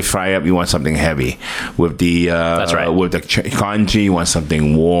 with the English fry up, you want something heavy. With the, That's right. With the congee, you want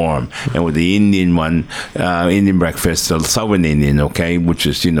something warm. And with the Indian one, Indian breakfast, the Southern Indian, which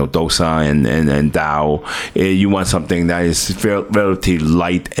is, dosa and dal, you want something that is relatively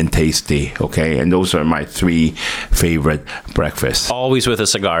light and tasty, And those are my 3 favorite breakfasts. Always with a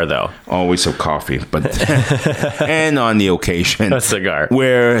cigar, though. Always a coffee, but and on the occasion A cigar.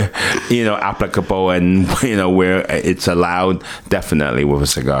 where applicable and where it's allowed, definitely with a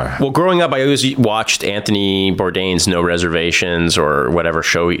cigar. Well, growing up, I always watched Anthony Bourdain's No Reservations or whatever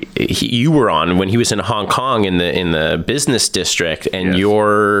show you were on when he was in Hong Kong in the business district, and Yes.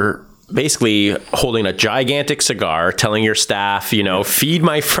 you're basically holding a gigantic cigar, telling your staff, feed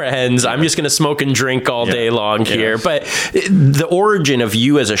my friends. I'm just going to smoke and drink all day long here. Yes. But the origin of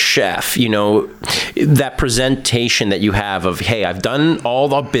you as a chef, that presentation that you have of, hey, I've done all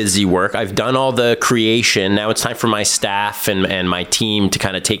the busy work. I've done all the creation. Now it's time for my staff and my team to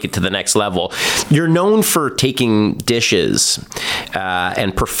kind of take it to the next level. You're known for taking dishes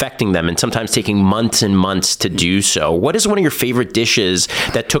and perfecting them, and sometimes taking months and months to do so. What is one of your favorite dishes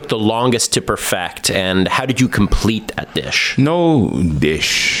that took the longest to perfect, and how did you complete that dish? No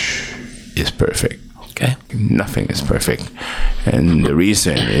dish is perfect. Okay. Nothing is perfect. And the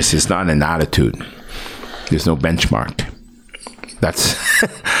reason is it's not an attitude. There's no benchmark. That's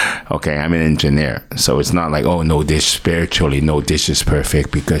okay. I'm an engineer, so it's not like, no dish spiritually, no dish is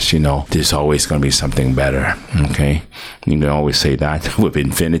perfect, because there's always going to be something better. Okay, you can always say that with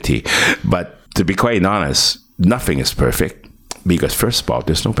infinity, but to be quite honest, nothing is perfect, because first of all,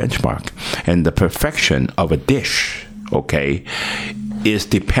 there's no benchmark, and the perfection of a dish, is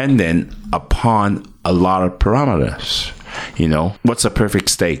dependent upon a lot of parameters. What's a perfect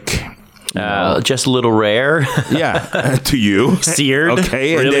steak? Just a little rare. Yeah, to you, Seared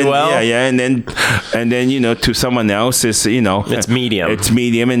okay, and really then, well. and then to someone else is It's medium. It's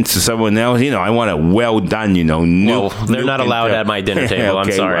medium, and to someone else, I want it well done. Well, they're not allowed at my dinner table.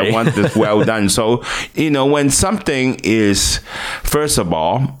 I'm sorry. I want this well done. So when something is, first of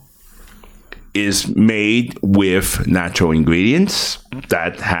all, is made with natural ingredients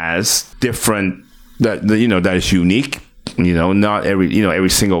that has different that is unique. Not every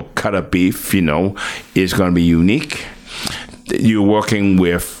single cut of beef, is going to be unique. You're working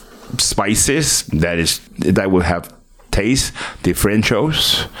with spices that will have taste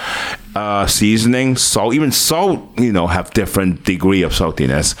differentials, seasoning, salt, even salt, have different degree of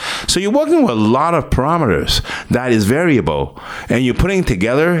saltiness. So you're working with a lot of parameters that is variable, and you're putting it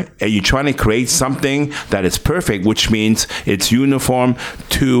together and you're trying to create something that is perfect, which means it's uniform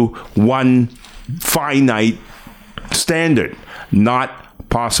to one finite standard. Not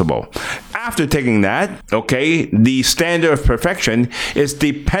possible. After taking that, okay, the standard of perfection is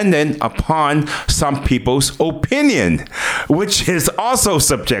dependent upon some people's opinion, which is also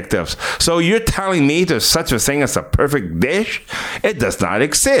subjective. So you're telling me there's such a thing as a perfect dish? It does not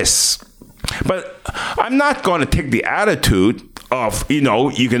exist. But I'm not going to take the attitude of,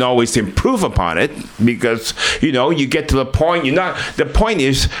 you can always improve upon it, because, you get to the point, the point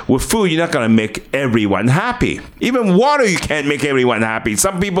is, with food, you're not going to make everyone happy. Even water, you can't make everyone happy.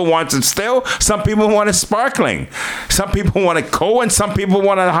 Some people want it still, some people want it sparkling. Some people want it cold, and some people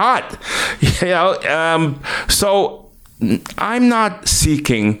want it hot. So I'm not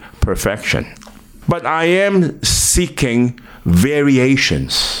seeking perfection, but I am seeking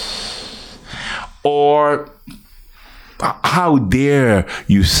variations. Or how dare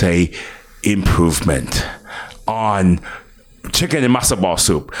you say improvement on chicken and matzo ball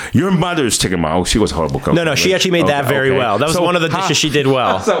soup? Your mother's chicken ball. Oh, she was a horrible cook. No, she actually made that very well. That was one of the dishes she did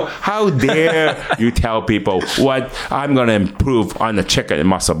well. So how dare you tell people what I'm going to improve on the chicken and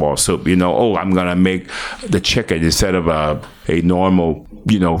matzo ball soup? I'm going to make the chicken instead of a normal,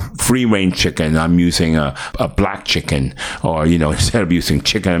 free range chicken, I'm using a black chicken, or, instead of using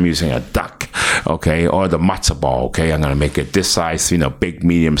chicken, I'm using a duck, okay, or the matzo ball, okay, I'm going to make it this size, big,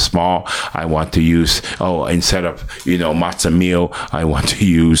 medium, small. I want to use, instead of, matzo meal, I want to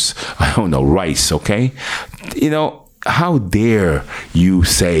use, rice, okay? How dare you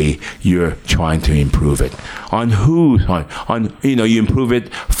say you're trying to improve it? On who? You improve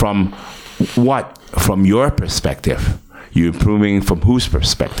it from what? From your perspective. You're improving from whose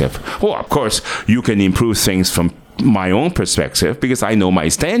perspective? Well, of course, you can improve things from my own perspective, because I know my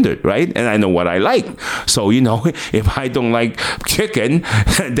standard, right? And I know what I like. So, if I don't like chicken,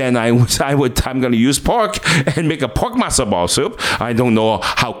 then I'm going to use pork and make a pork matzo ball soup. I don't know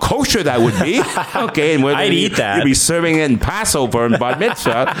how kosher that would be. Okay. And I'd eat that. You'd be serving it in Passover and Bar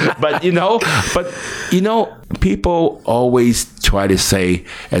Mitzvah. But, people always try to say,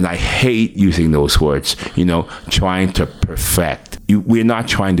 and I hate using those words, trying to perfect. We're not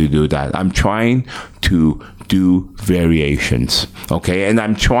trying to do that. I'm trying to do variations, okay? And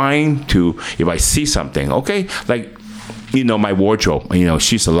I'm trying to, if I see something, okay, like, my wardrobe,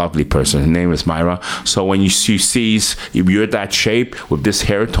 she's a lovely person. Her name is Myra. So when she sees, if you're that shape with this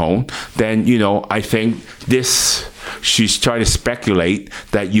hair tone, then, I think she's trying to speculate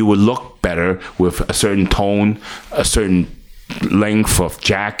that you would look better with a certain tone, a certain length of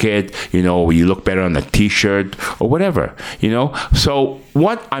jacket, you look better on a t-shirt or whatever, So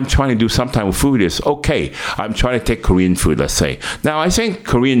what I'm trying to do sometimes with food is, okay, I'm trying to take Korean food, let's say. Now, I think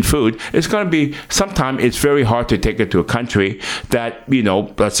Korean food is going to be, sometimes it's very hard to take it to a country that,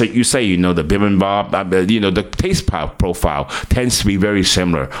 let's say, the bibimbap, the taste profile tends to be very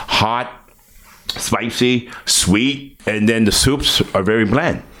similar. Hot, spicy, sweet, and then the soups are very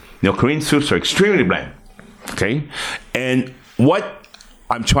bland. Korean soups are extremely bland. Okay? And what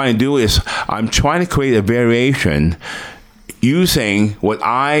I'm trying to do is I'm trying to create a variation using what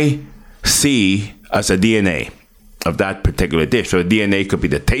I see as a DNA of that particular dish. So the DNA could be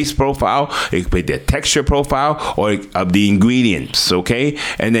the taste profile, it could be the texture profile, or of the ingredients, okay?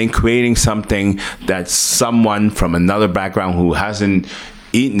 And then creating something that someone from another background who hasn't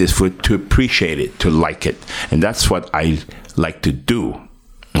eaten this food to appreciate it, to like it. And that's what I like to do.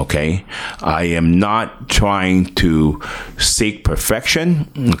 Okay, I am not trying to seek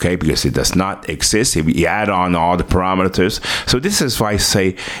perfection, okay, because it does not exist if you add on all the parameters. So this is why I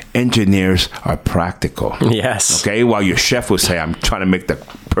say engineers are practical. Yes. Okay, while your chef will say, I'm trying to make the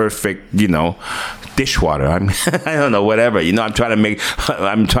perfect, dishwater. I don't know, whatever. I'm trying to make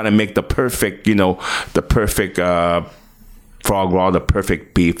the perfect, the perfect frog raw, the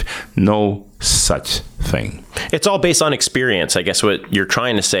perfect beef. No such thing. It's all based on experience, I guess what you're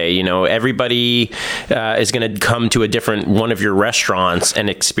trying to say. Everybody is going to come to a different one of your restaurants and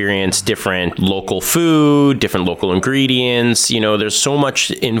experience different local food, different local ingredients. There's so much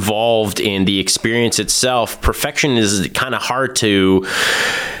involved in the experience itself. Perfection is kind of hard to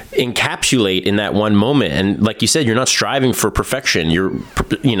encapsulate in that one moment. And like you said, you're not striving for perfection. You're,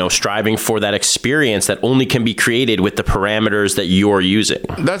 striving for that experience that only can be created with the parameters that you're using.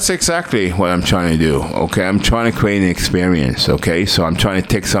 That's exactly what I'm trying to do. Okay. I'm trying to create an experience. Okay. So I'm trying to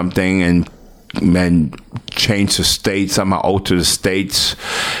take something and change the state, somehow alter the states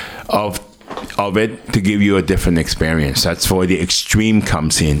of it to give you a different experience. That's where the extreme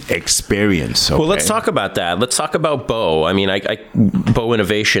comes in, experience. Okay? Well, let's talk about that. Let's talk about Bo. I mean, Bo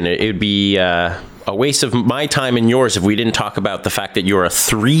Innovation, it would be a waste of my time and yours if we didn't talk about the fact that you're a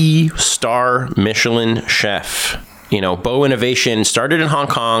 3-star Michelin chef. You know, Bo Innovation started in Hong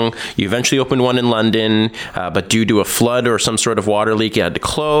Kong. You eventually opened one in London, but due to a flood or some sort of water leak, you had to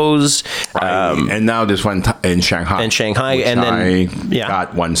close. And now there's one in Shanghai. And then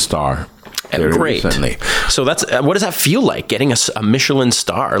got 1 star. Great. Recently. So that's what does that feel like, getting a Michelin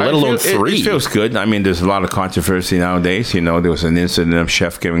star, let alone 3? It feels good. I mean, there's a lot of controversy nowadays. You know, there was an incident of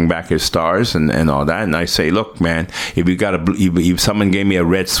chef giving back his stars and all that. And I say, look, man, if someone gave me a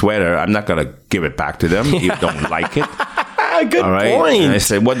red sweater, I'm not going to give it back to them if you don't like it. Good point. And I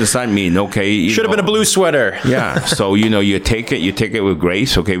said, what does that mean? Okay. Should have been a blue sweater. Yeah. So, you take it with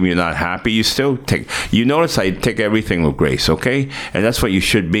grace. Okay. When you're not happy, you still take, you notice I take everything with grace. Okay. And that's what you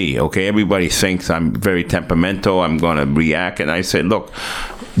should be. Okay. Everybody thinks I'm very temperamental. I'm going to react. And I said, look,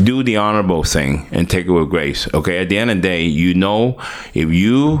 do the honorable thing and take it with grace. Okay. At the end of the day, if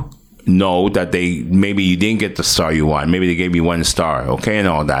you know that maybe you didn't get the star you want, maybe they gave you 1 star, okay, and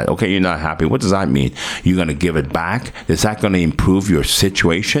all that, okay, you're not happy, what does that mean? You're going to give it back? Is that going to improve your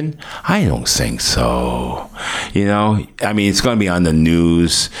situation? I don't think so. I mean, it's going to be on the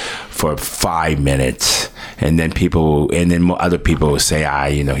news for 5 minutes, and then other people will say,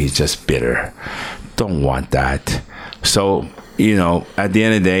 he's just bitter. Don't want that. So, at the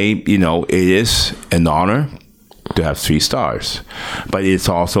end of the day, it is an honor to have 3 stars, but it's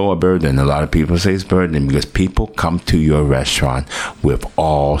also a burden. A lot of people say it's a burden because people come to your restaurant with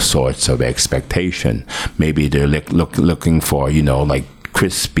all sorts of expectation. Maybe they're looking for like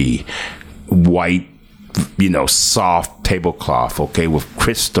crispy white, soft tablecloth, okay, with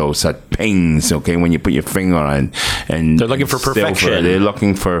crystals that pings, okay, when you put your finger on, and they're looking for perfection. They're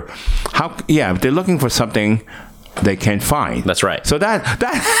looking for they're looking for something they can't find. That's right. So that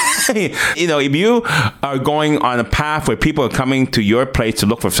if you are going on a path where people are coming to your place to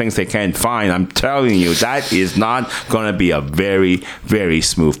look for things they can't find, I'm telling you, that is not going to be a very, very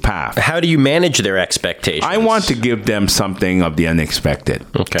smooth path. How do you manage their expectations? I want to give them something of the unexpected.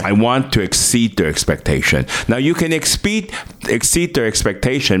 Okay. I want to exceed their expectation. Now, you can exceed their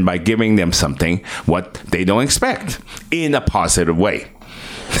expectation by giving them something what they don't expect in a positive way.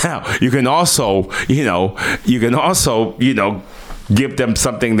 Now, you can also give them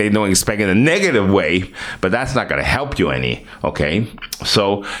something they don't expect in a negative way, but that's not going to help you any, okay?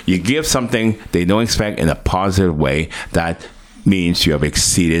 So you give something they don't expect in a positive way. That means you have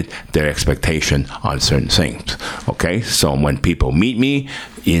exceeded their expectation on certain things, okay? So when people meet me,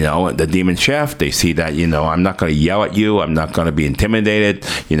 the Demon Chef, they see that, I'm not going to yell at you. I'm not going to be intimidated.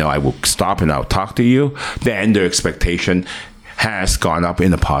 I will stop and I'll talk to you. Then their expectation has gone up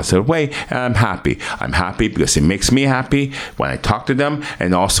in a positive way, and I'm happy. I'm happy because it makes me happy when I talk to them,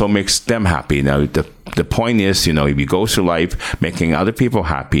 and also makes them happy. Now, the point is, if you go through life making other people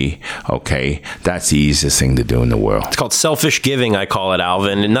happy, okay, that's the easiest thing to do in the world. It's called selfish giving, I call it,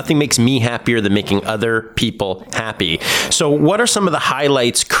 Alvin, and nothing makes me happier than making other people happy. So what are some of the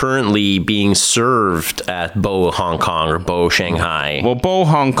highlights currently being served at Bo Hong Kong or Bo Shanghai? Well, Bo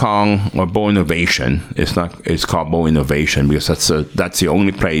Hong Kong or Bo Innovation, it's called Bo Innovation because that's the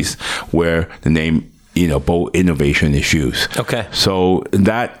only place where the name, Bo Innovation is used. Okay. So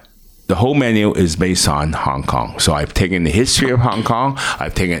the whole menu is based on Hong Kong. So I've taken the history of Hong Kong,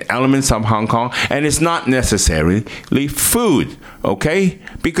 I've taken elements of Hong Kong, and it's not necessarily food, okay?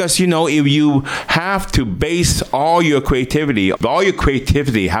 Because, if you have to base all your creativity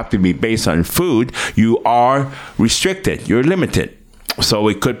have to be based on food, you are restricted, you're limited. So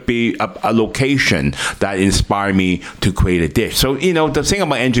it could be a location that inspired me to create a dish. So, the thing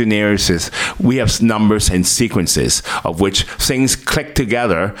about engineers is we have numbers and sequences of which things click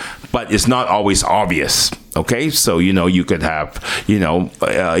together, but it's not always obvious. Okay, so you could have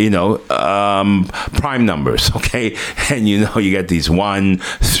prime numbers, okay, and you get these 1,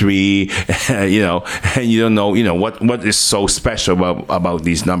 3, and you don't know what is so special about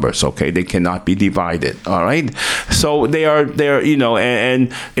these numbers. Okay, they cannot be divided. All right, so they're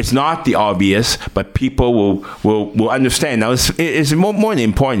and it's not the obvious, but people will understand. Now it's more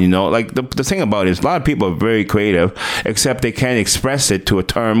important. Like the thing about it is a lot of people are very creative, except they can't express it to a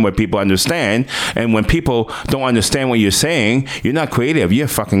term where people understand, and when people don't understand what you're saying, you're not creative. You're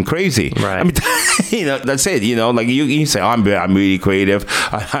fucking crazy. Right. I mean, that's it. Like you say, I'm really creative.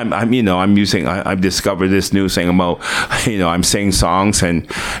 I've discovered this new thing about, I'm singing songs and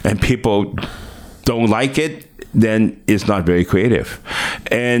people don't like it. then it's not very creative.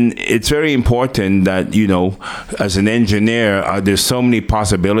 And it's very important that, as an engineer, there's so many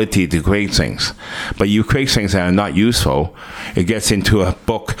possibilities to create things. But you create things that are not useful, it gets into a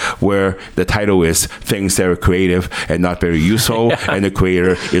book where the title is Things That Are Creative and Not Very Useful, and the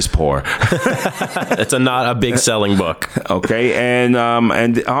creator is poor. It's not a big selling book. Okay, and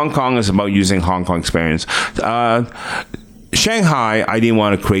Hong Kong is about using Hong Kong experience. Shanghai, I didn't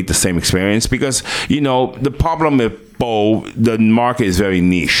want to create the same experience because, the problem with Bo, the market is very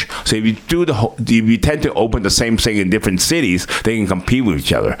niche. So if you tend to open the same thing in different cities, they can compete with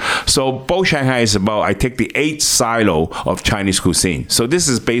each other. So Bo Shanghai is about, I take the 8 silo of Chinese cuisine. So this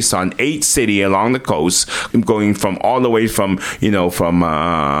is based on 8 cities along the coast, going from all the way from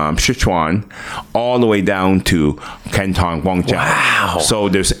Sichuan all the way down to Canton, Guangzhou. Wow. So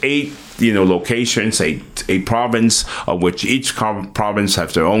there's 8 locations, a province, of which each province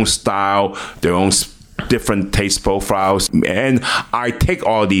has their own style, their own different taste profiles. And I take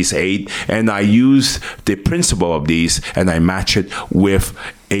all these 8 and I use the principle of these and I match it with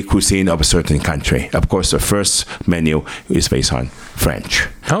a cuisine of a certain country. Of course, the first menu is based on French.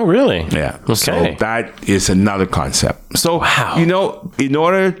 Oh, really? Yeah. Okay. So that is another concept. So, wow. In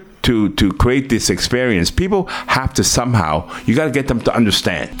order to create this experience, people have to somehow, you got to get them to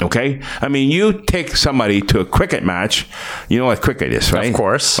understand, okay? I mean, you take somebody to a cricket match, you know what cricket is, right? Of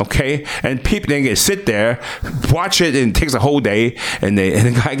course. Okay? And people, they can sit there, watch it, and it takes a whole day, and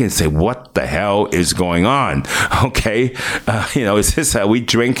the guy can say, what the hell is going on? Okay? Is this, are we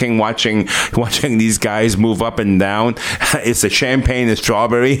drinking, watching these guys move up and down? It's a champagne and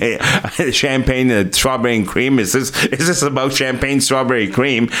strawberry, champagne and strawberry and cream. Is this about champagne, strawberry,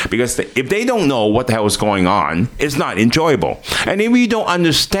 cream? Because if they don't know what the hell is going on, it's not enjoyable. And if you don't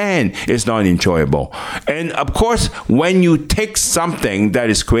understand, it's not enjoyable. And of course, when you take something that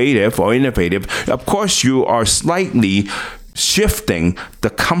is creative or innovative, of course, you are slightly shifting the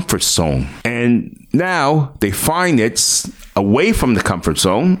comfort zone. And now they find it's away from the comfort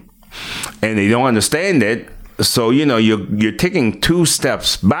zone and they don't understand it. So, you're taking 2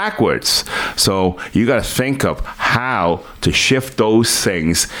 steps backwards. So you got to think of how to shift those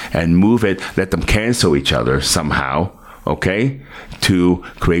things and move it, let them cancel each other somehow, okay, to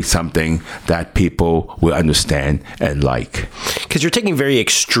create something that people will understand and like. Because you're taking very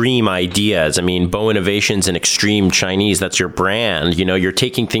extreme ideas. I mean, Bo Innovations and Extreme Chinese, that's your brand. You're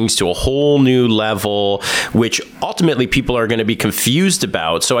taking things to a whole new level, which ultimately people are going to be confused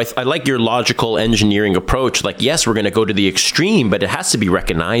about. So I like your logical engineering approach. Like, yes, we're going to go to the extreme, but it has to be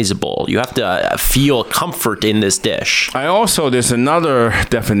recognizable. You have to feel comfort in this dish. There's another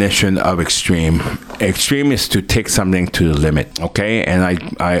definition of extreme. Extreme is to take something to the limit, okay? And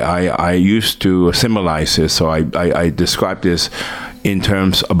I used to symbolize this, so I describe this in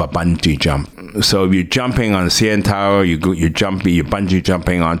terms of a bungee jump. So if you're jumping on the CN Tower, you're bungee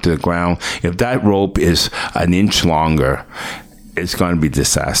jumping onto the ground. If that rope is an inch longer, it's going to be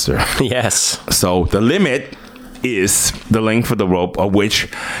disaster. Yes. So the limit is the length of the rope, of which,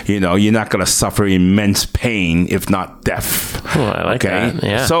 you're not going to suffer immense pain, if not death. Oh, I like that.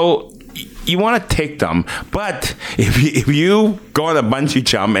 Yeah. So you want to take them, but if you go on a bungee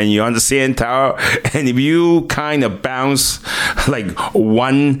jump and you're on the CN Tower, and if you kind of bounce like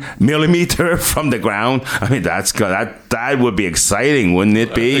 1 millimeter from the ground, I mean, that would be exciting, wouldn't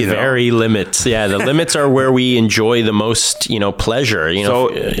it be? Very limits. Yeah, the limits are where we enjoy the most, pleasure.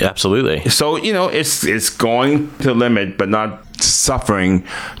 So, absolutely. So it's going to the limit, but not suffering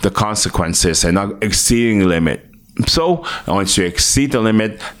the consequences and not exceeding the limit. So once you exceed the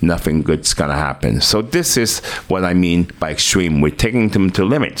limit, nothing good's going to happen. So this is what I mean by extreme. We're taking them to the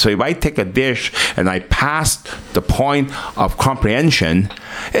limit. So if I take a dish and I pass the point of comprehension,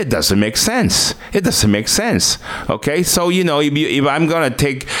 it doesn't make sense. It doesn't make sense. Okay? So, if I'm going to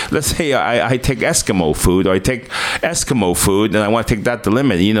take, let's say I take Eskimo food, or I take Eskimo food and I want to take that to the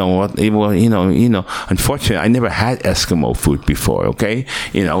limit, unfortunately, I never had Eskimo food before, okay?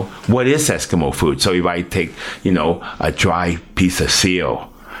 What is Eskimo food? So if I take, a dry piece of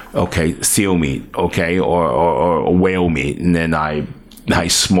seal, okay, seal meat, okay, or whale meat, and then I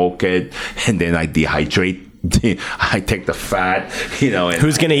smoke it, and then I dehydrate. I take the fat, And,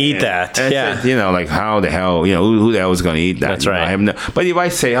 who's going to eat that? Yeah. Like how the hell, who the hell is going to eat that? That's right. But if I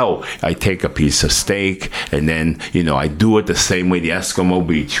say, I take a piece of steak and then, I do it the same way the Eskimo will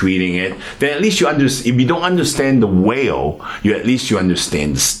be treating it, then at least you understand. If you don't understand the whale, at least you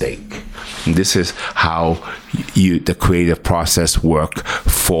understand the steak. And this is how the creative process work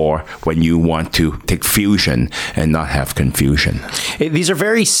for when you want to take fusion and not have confusion. These are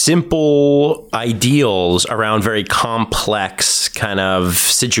very simple ideals around very complex kind of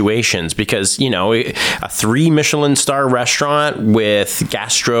situations because, you know, a 3 Michelin star restaurant with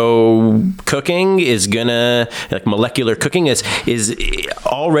gastro cooking is gonna, like molecular cooking is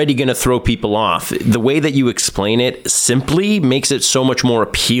already gonna throw people off. The way that you explain it simply makes it so much more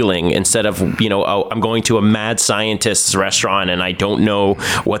appealing instead of, you know, oh, I'm going to a mad scientist's restaurant and I don't know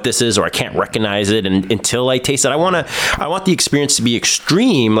what this is or I can't recognize it until I taste it. I want the experience to be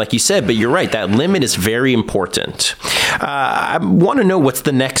extreme, like you said, but you're right, that limit is very important. I want to know what's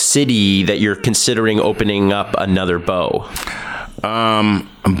the next city that you're considering opening up another Bo?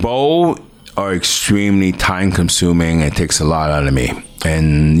 Bo are extremely time consuming. It takes a lot out of me.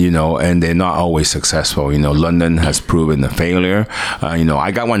 And, you know, and they're not always successful. You know, London has proven a failure. You know, I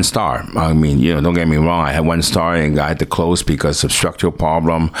got 1 star. I mean, you know, don't get me wrong. I had 1 star and I had to close because of structural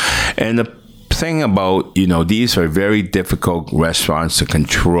problem. And the thing about, you know, these are very difficult restaurants to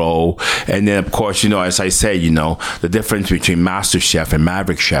control. And then, of course, you know, as I said, you know, the difference between MasterChef and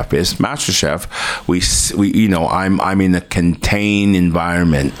Maverick Chef is MasterChef, we you know, I'm in a contained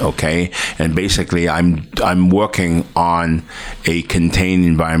environment, okay? And basically, I'm working on a contained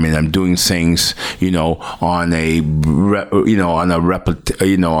environment. I'm doing things, you know, on a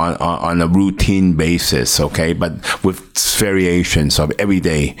routine basis, okay? But with variations of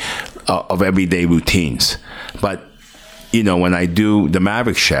everyday routines. But, you know, when I do the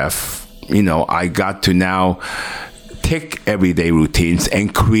Maverick Chef, you know, I got to now take everyday routines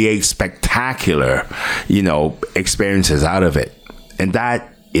and create spectacular, you know, experiences out of it. And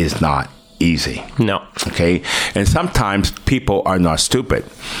that is not easy. No. Okay. And sometimes people are not stupid.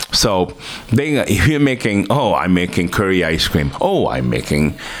 So if you're making, I'm making curry ice cream. I'm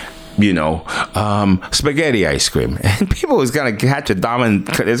making, you know, spaghetti ice cream. And people is going to catch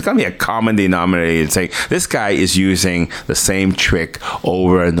there's going to be a common denominator and say, this guy is using the same trick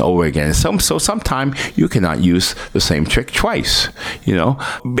over and over again. So sometimes you cannot use the same trick twice, you know,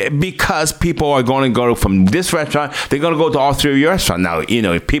 because people are going to go from this restaurant, they're going to go to all 3 of your restaurants. Now, you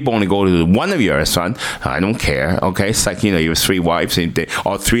know, if people only go to one of your restaurants, I don't care, okay? It's like, you know, you have 3 wives and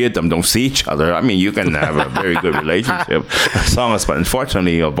all 3 of them don't see each other. I mean, you can have a very good relationship as long as, but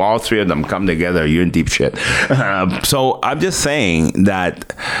unfortunately, of all 3 of them come together, you're in deep shit. So I'm just saying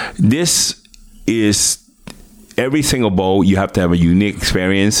that this is every single bowl. You have to have a unique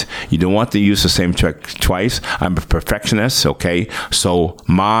experience. You don't want to use the same trick twice. I'm a perfectionist, okay? So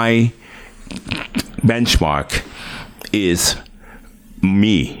my benchmark is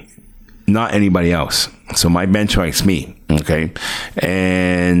me, not anybody else. So my benchmark is me, okay?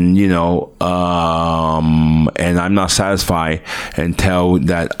 And, you know, and I'm not satisfied until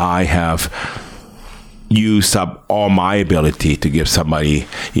that I have used up all my ability to give somebody,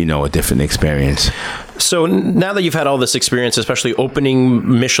 you know, a different experience. So now that you've had all this experience, especially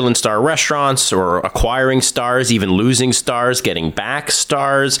opening Michelin star restaurants or acquiring stars, even losing stars, getting back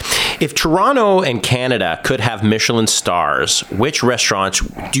stars, if Toronto and Canada could have Michelin stars, which restaurants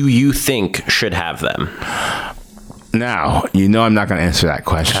do you think should have them? Now, you know I'm not going to answer that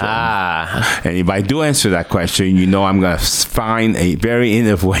question. And if I do answer that question, you know I'm going to find a very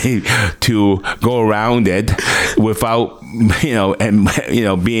innovative way to go around it without, you know, and, you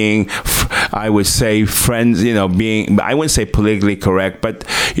know, being, I would say, friends, you know, being, I wouldn't say politically correct, but,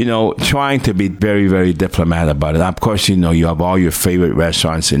 you know, trying to be very, very diplomatic about it. Of course, you know, you have all your favorite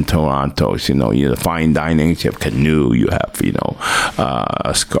restaurants in Toronto. You know, you have fine dining, you have Canoe, you have, you know,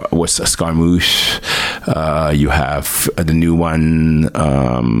 Scaramouche, you have the new one.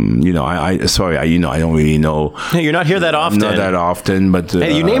 You know, I don't really know. Hey, you're not here that often. Not that often, but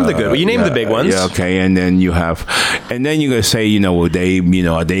hey, you named the good. You named the big ones. Yeah, okay. And then you're gonna say, you know, are they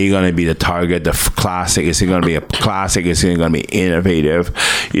gonna be the target, the classic? Is it gonna be a classic? Is it gonna be innovative?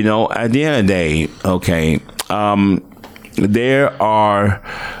 You know, at the end of the day, okay. There are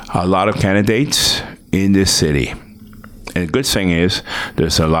a lot of candidates in this city. And the good thing is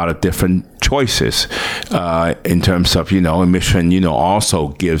there's a lot of different choices in terms of, you know, Michelin, you know, also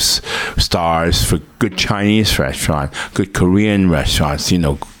gives stars for good Chinese restaurants, good Korean restaurants, you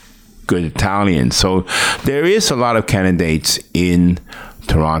know, good Italian. So there is a lot of candidates in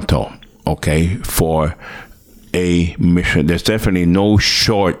Toronto, okay, for a mission. There's definitely no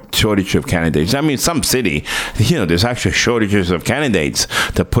shortage of candidates. I mean, some city, there's actually shortages of candidates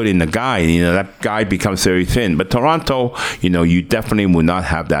to put in the guy. That guy becomes very thin. But Toronto, you definitely will not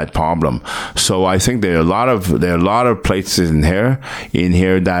have that problem. So I think there are a lot of places in here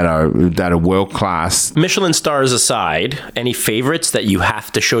that are world class. Michelin stars aside, any favorites that you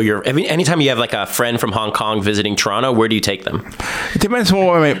have to show anytime you have like a friend from Hong Kong visiting Toronto, where do you take them? It depends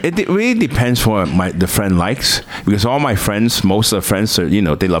it really depends what the friend likes, because all my friends, most of the friends are,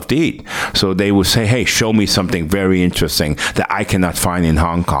 they love to eat. So they will say, hey, show me something very interesting that I cannot find in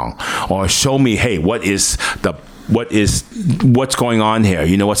Hong Kong, or show me, hey, what's going on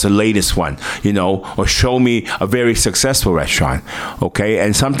here? What's the latest one? Or show me a very successful restaurant. Okay.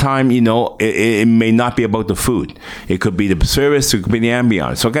 And sometimes, it may not be about the food. It could be the service. It could be the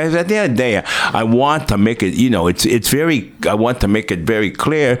ambiance. Okay. At the end of the day, I want to make it, I want to make it very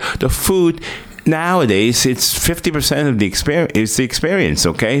clear. The food, nowadays, it's 50% of the experience. It's the experience,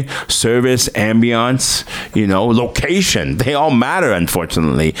 okay? Service, ambiance, location. They all matter,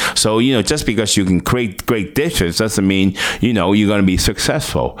 unfortunately. So, just because you can create great dishes doesn't mean, you're going to be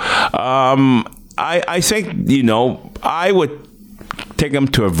successful. I think, I would take them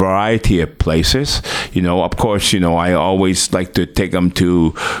to a variety of places. Of course, I always like to take them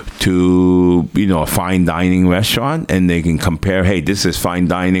to a fine dining restaurant, and they can compare, hey, this is fine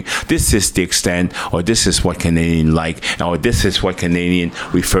dining, this is the extent, or this is what Canadian like, or this is what Canadian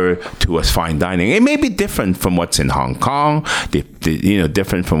refer to as fine dining. It may be different from what's in Hong Kong,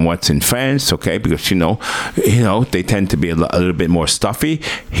 different from what's in France, okay, because, they tend to be a little bit more stuffy.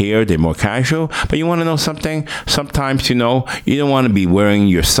 Here, they're more casual. But you want to know something? Sometimes, you don't want to be wearing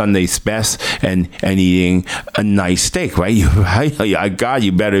your Sunday's best and eating a nice steak, right? You're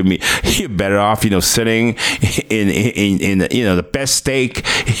better off, sitting in the best steak,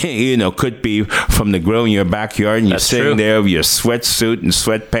 could be from the grill in your backyard, and you're sitting there with your sweatsuit and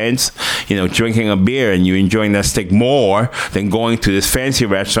sweatpants, drinking a beer, and you're enjoying that steak more than going to this fancy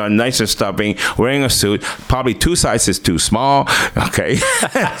restaurant, nice and stuffing, wearing a suit, probably 2 sizes too small, okay?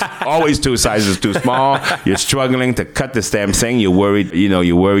 Always 2 sizes too small. You're struggling to cut this damn thing. You're worried,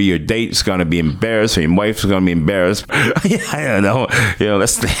 you worry your date's going to be embarrassed, or your wife's going to be embarrassed. I don't know.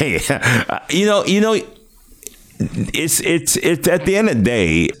 Let's say, it's at the end of the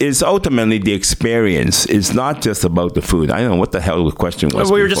day, it's ultimately the experience. It's not just about the food. I don't know what the hell the question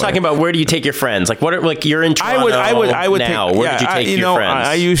was. We were just talking about, where do you take your friends? Like, you're in Toronto I would now. Where did you take your friends?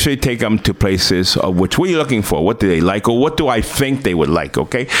 I usually take them to places of what are you looking for? What do they like? Or what do I think they would like?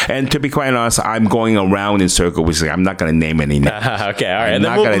 Okay. And to be quite honest, I'm going around in circles. I'm not going to name any names. Okay. All right. And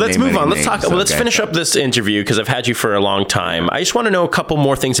then let's move on. Let's talk. Let's finish up this interview, because I've had you for a long time. I just want to know a couple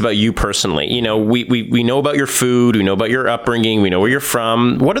more things about you personally. We know about your food. We know about your upbringing. We know where you're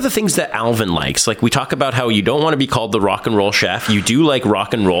from. What are the things that Alvin likes? Like, we talk about how you don't want to be called the rock and roll chef. You do like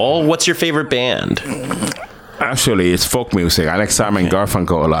rock and roll. What's your favorite band? Actually, it's folk music. I like Simon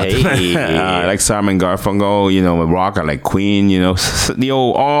Garfunkel a lot. Hey. I like Simon Garfunkel. Rock, I like Queen. All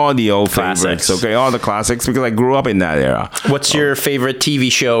the old classics. Favorites. Okay, all the classics, because I grew up in that era. What's your favorite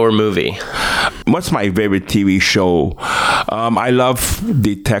TV show or movie? What's my favorite TV show? I love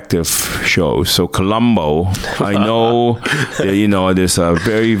detective shows. So Columbo. I know, there's a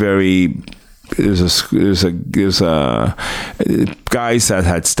very, very. There's a guys that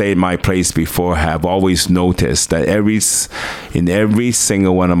had stayed my place before have always noticed that in every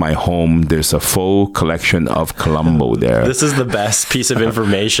single one of my home, there's a full collection of Columbo there. This is the best piece of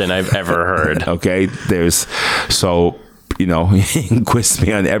information I've ever heard. Okay, you can quiz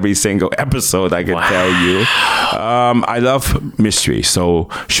me on every single episode, I can tell you. I love mystery. So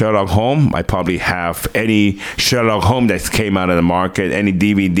Sherlock Holmes, I probably have any Sherlock Holmes that came out of the market, any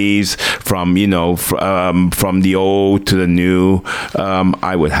DVDs from the old to the new,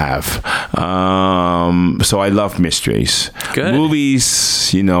 I would have. So I love mysteries. Good.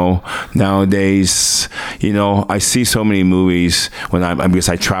 Movies, nowadays, I see so many movies because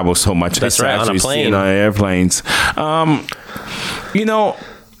I travel so much. That's right, on a plane. On airplanes.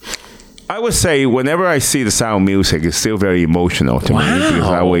 I would say whenever I see The Sound of Music, it's still very emotional to me, because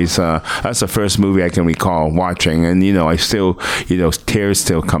I always that's the first movie I can recall watching, and I still tears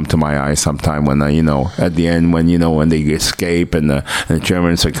still come to my eyes sometime when at the end when they escape and the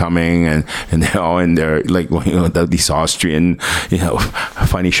Germans are coming and they're all in their these Austrian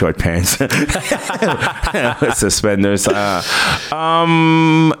funny short pants suspenders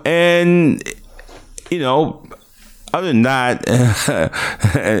and other than that,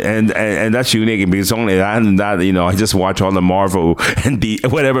 and that's unique because only that and that, I just watch all the Marvel and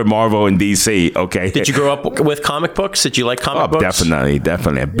whatever Marvel and DC. Okay. Did you grow up with comic books? Did you like comic books?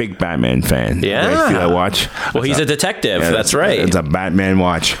 Definitely a big Batman fan. Yeah. See that watch? Well, he's a detective. That's right. It's a Batman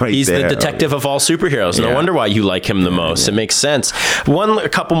watch. He's there. the detective of all superheroes. No wonder why you like him the most. It makes sense. A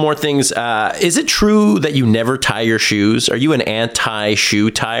couple more things. Is it true that you never tie your shoes? Are you an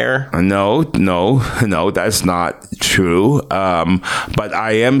anti-shoe tire? No, that's not true. But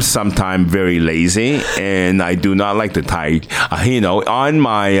I am sometimes very lazy, and I do not like to tie. On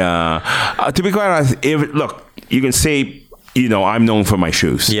my to be quite honest, look, you can say, I'm known for my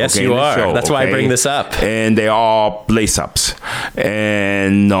shoes. Yes, you are. Show, that's why I bring this up. And they are lace ups.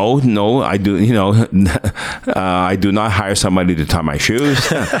 And no, I do. I do not hire somebody to tie my shoes.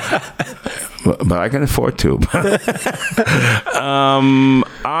 But I can afford to.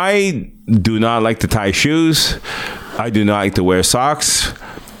 I do not like to tie shoes. I do not like to wear socks.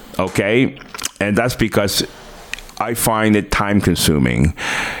 Okay. And that's because I find it time consuming,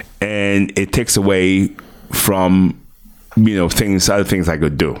 and it takes away from, other things I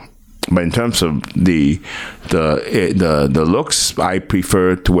could do. But in terms of the looks, I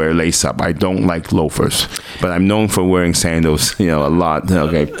prefer to wear lace up. I don't like loafers, but I'm known for wearing sandals, a lot.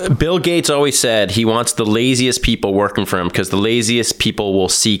 Okay. Bill Gates always said he wants the laziest people working for him because the laziest people will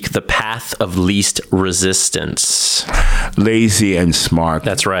seek the path of least resistance. Lazy and smart.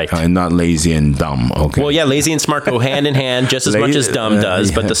 That's right. And not lazy and dumb. Okay. Well, yeah, lazy and smart go hand in hand just as much as dumb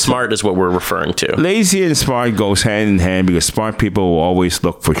does, but the smart is what we're referring to. Lazy and smart goes hand in hand because smart people will always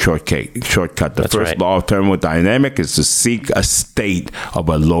look for shortcut. The first law of thermodynamics is to seek a state of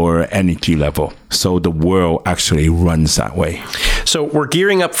a lower energy level. So the world actually runs that way. So we're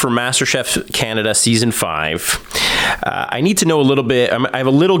gearing up for MasterChef Canada Season 5. I need to know a little bit. I have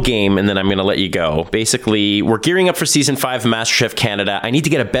a little game, and then I'm going to let you go. Basically, we're gearing up for Season 5 of MasterChef Canada. I need to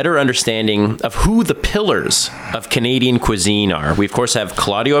get a better understanding of who the pillars of Canadian cuisine are. We, of course, have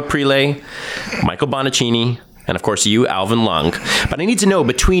Claudio Aprile, Michael Bonaccini, and of course you, Alvin Lung. But I need to know,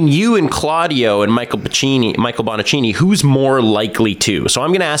 between you and Claudio and Michael Bonaccini, who's more likely to? So I'm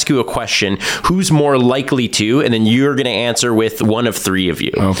going to ask you a question, who's more likely to, and then you're going to answer with one of three of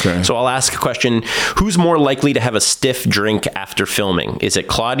you. Okay. So I'll ask a question, who's more likely to have a stiff drink after filming? Is it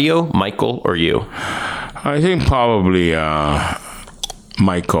Claudio, Michael, or you? I think probably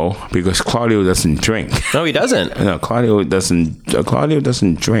Michael, because Claudio doesn't drink. No, he doesn't. No, Claudio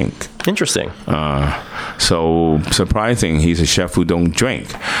doesn't drink. Interesting. So surprising, he's a chef who don't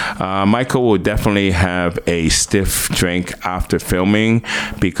drink. Michael will definitely have a stiff drink after filming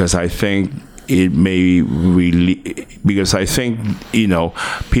because I think it may really, because I think,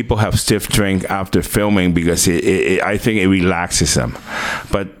 people have stiff drink after filming because I think it relaxes them.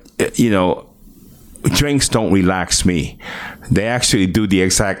 But, drinks don't relax me. They actually do the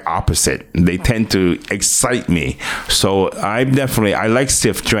exact opposite. They tend to excite me. So I like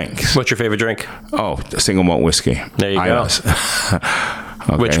stiff drinks. What's your favorite drink? Oh, single malt whiskey. There you go.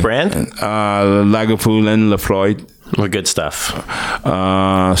 Okay. Which brand? Lagavulin, Lafroy. Well, good stuff.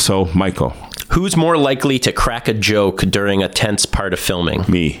 So Michael. Who's more likely to crack a joke during a tense part of filming?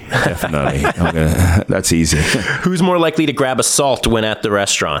 Me, definitely. Okay. That's easy. Who's more likely to grab a salt when at the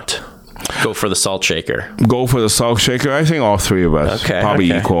restaurant? Go for the salt shaker. Go for the salt shaker. I think all three of us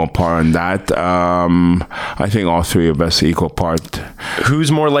probably equal part on that. I think all three of us equal part.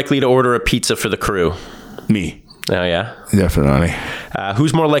 Who's more likely to order a pizza for the crew? Me. Oh, yeah? Definitely.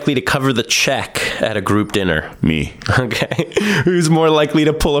 Who's more likely to cover the check at a group dinner? Me. Okay. Who's more likely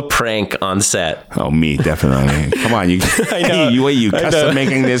to pull a prank on set? Oh, me, definitely. Come on, you custom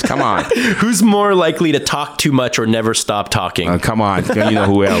making this. Come on. Who's more likely to talk too much or never stop talking? Come on, you know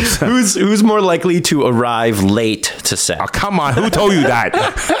who else? Who's more likely to arrive late to set? Oh, come on, who told you that?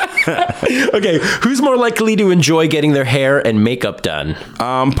 Okay, who's more likely to enjoy getting their hair and makeup done?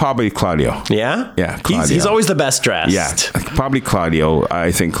 Probably Claudio. Yeah? Yeah, Claudio. He's always the best dressed. Yeah, probably Claudio.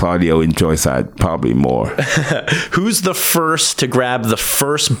 I think Claudio enjoys that probably more. Who's the first to grab the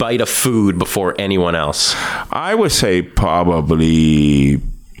first bite of food before anyone else? I would say Claudio.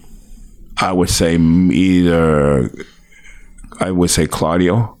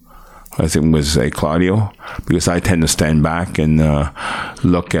 I think it was Claudio, because I tend to stand back and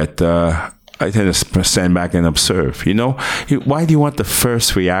look at. I tend to stand back and observe. Why do you want the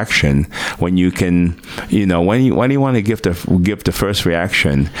first reaction when you can? Why do you want to give the first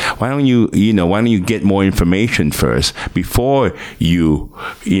reaction? Why don't you get more information first before you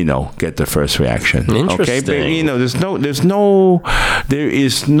get the first reaction? Interesting. Okay, but, there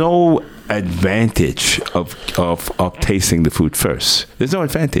is no advantage of tasting the food first. There's no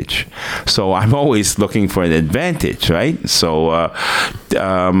advantage. So I'm always looking for an advantage, right? So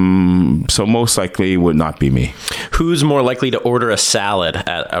so most likely it would not be me. Who's more likely to order a salad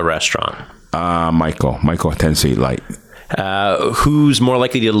at a restaurant? Michael. Michael tends to eat light. Who's more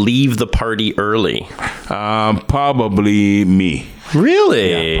likely to leave the party early? Probably me.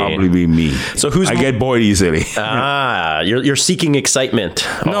 Really? Yeah, probably be me. So I get bored easily. You're seeking excitement.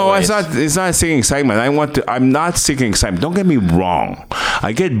 No, always. it's not seeking excitement. I'm not seeking excitement. Don't get me wrong.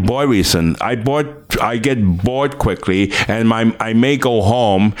 I get bored recently. I get bored quickly, and I may go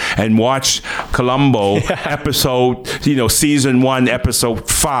home and watch Columbo episode, season 1, episode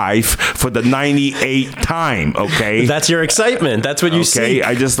 5 for the 98th time. Okay, that's your excitement. That's what you see.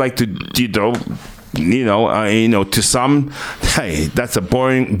 I just like to, to some, hey, that's the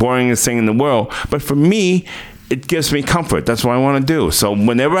boringest thing in the world. But for me, it gives me comfort. That's what I want to do. So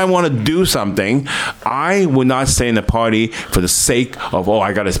whenever I want to do something, I would not stay in the party for the sake of,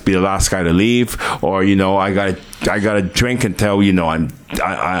 I got to be the last guy to leave, or I got to drink until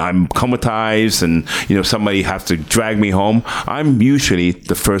I'm comatized, and somebody has to drag me home. I'm usually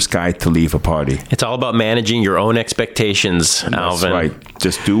the first guy to leave a party. It's all about managing your own expectations, Alvin. That's right.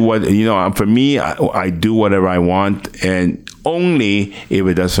 Just do what for me. I do whatever I want, and only if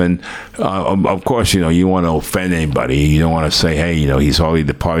it doesn't. Of course, you want to offend anybody. You don't want to say, hey, he's already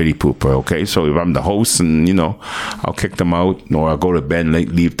the party pooper. Okay, so if I'm the host, and I'll kick them out, or I'll go to bed and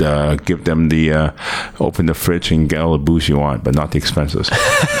give them the open the fridge and get all the booze you want, but not the expenses.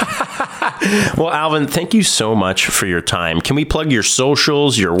 Well, Alvin, thank you so much for your time. Can we plug your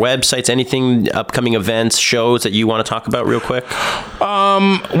socials, your websites, anything, upcoming events, shows that you want to talk about real quick?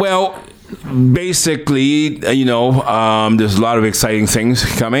 Well, basically, there's a lot of exciting things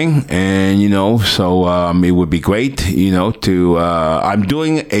coming, and so it would be great, to. I'm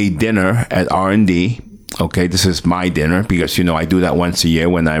doing a dinner at R&D. Okay, this is my dinner because, I do that once a year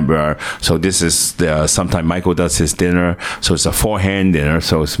when so this is sometime Michael does his dinner. So it's a 4-hand dinner.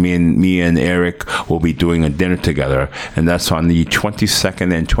 So it's me and Eric will be doing a dinner together. And that's on the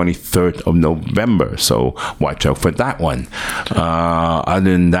 22nd and 23rd of November. So watch out for that one.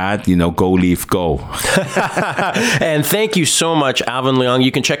 Other than that, go Leaf Go. And thank you so much, Alvin Leong.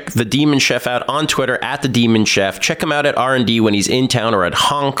 You can check The Demon Chef out on Twitter at The Demon Chef. Check him out at R&D when he's in town, or at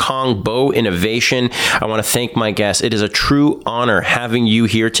Hong Kong Bow Innovation. I want to thank my guests. It is a true honor having you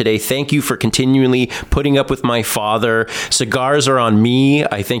here today. Thank you for continually putting up with my father. Cigars are on me.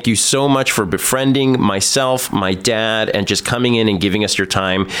 I thank you so much for befriending myself, my dad, and just coming in and giving us your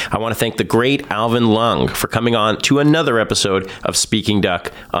time. I want to thank the great Alvin Leong for coming on to another episode of Speaking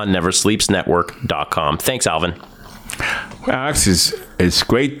Duck on NeverSleepsNetwork.com. Thanks, Alvin. Well, Alex, it's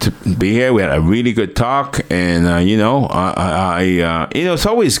great to be here. We had a really good talk, and it's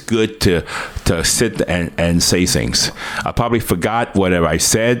always good to sit and say things. I probably forgot whatever I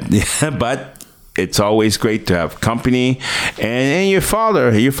said, but it's always great to have company. And your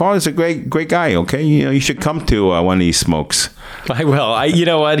father's a great guy. Okay, you should come to one of these smokes. I will. You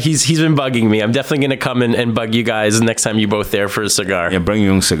know what? He's been bugging me. I'm definitely going to come and bug you guys next time you're both there for a cigar. Yeah, bring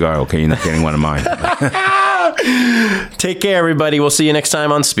your own cigar, okay? You're not getting one of mine. Take care, everybody. We'll see you next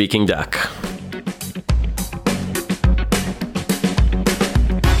time on Speaking Duck.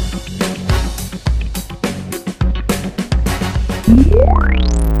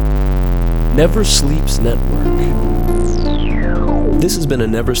 Never Sleeps Network. This has been a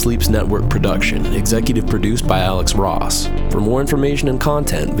Never Sleeps Network production, executive produced by Alex Ross. For more information and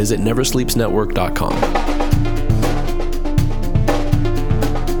content, visit NeverSleepsNetwork.com.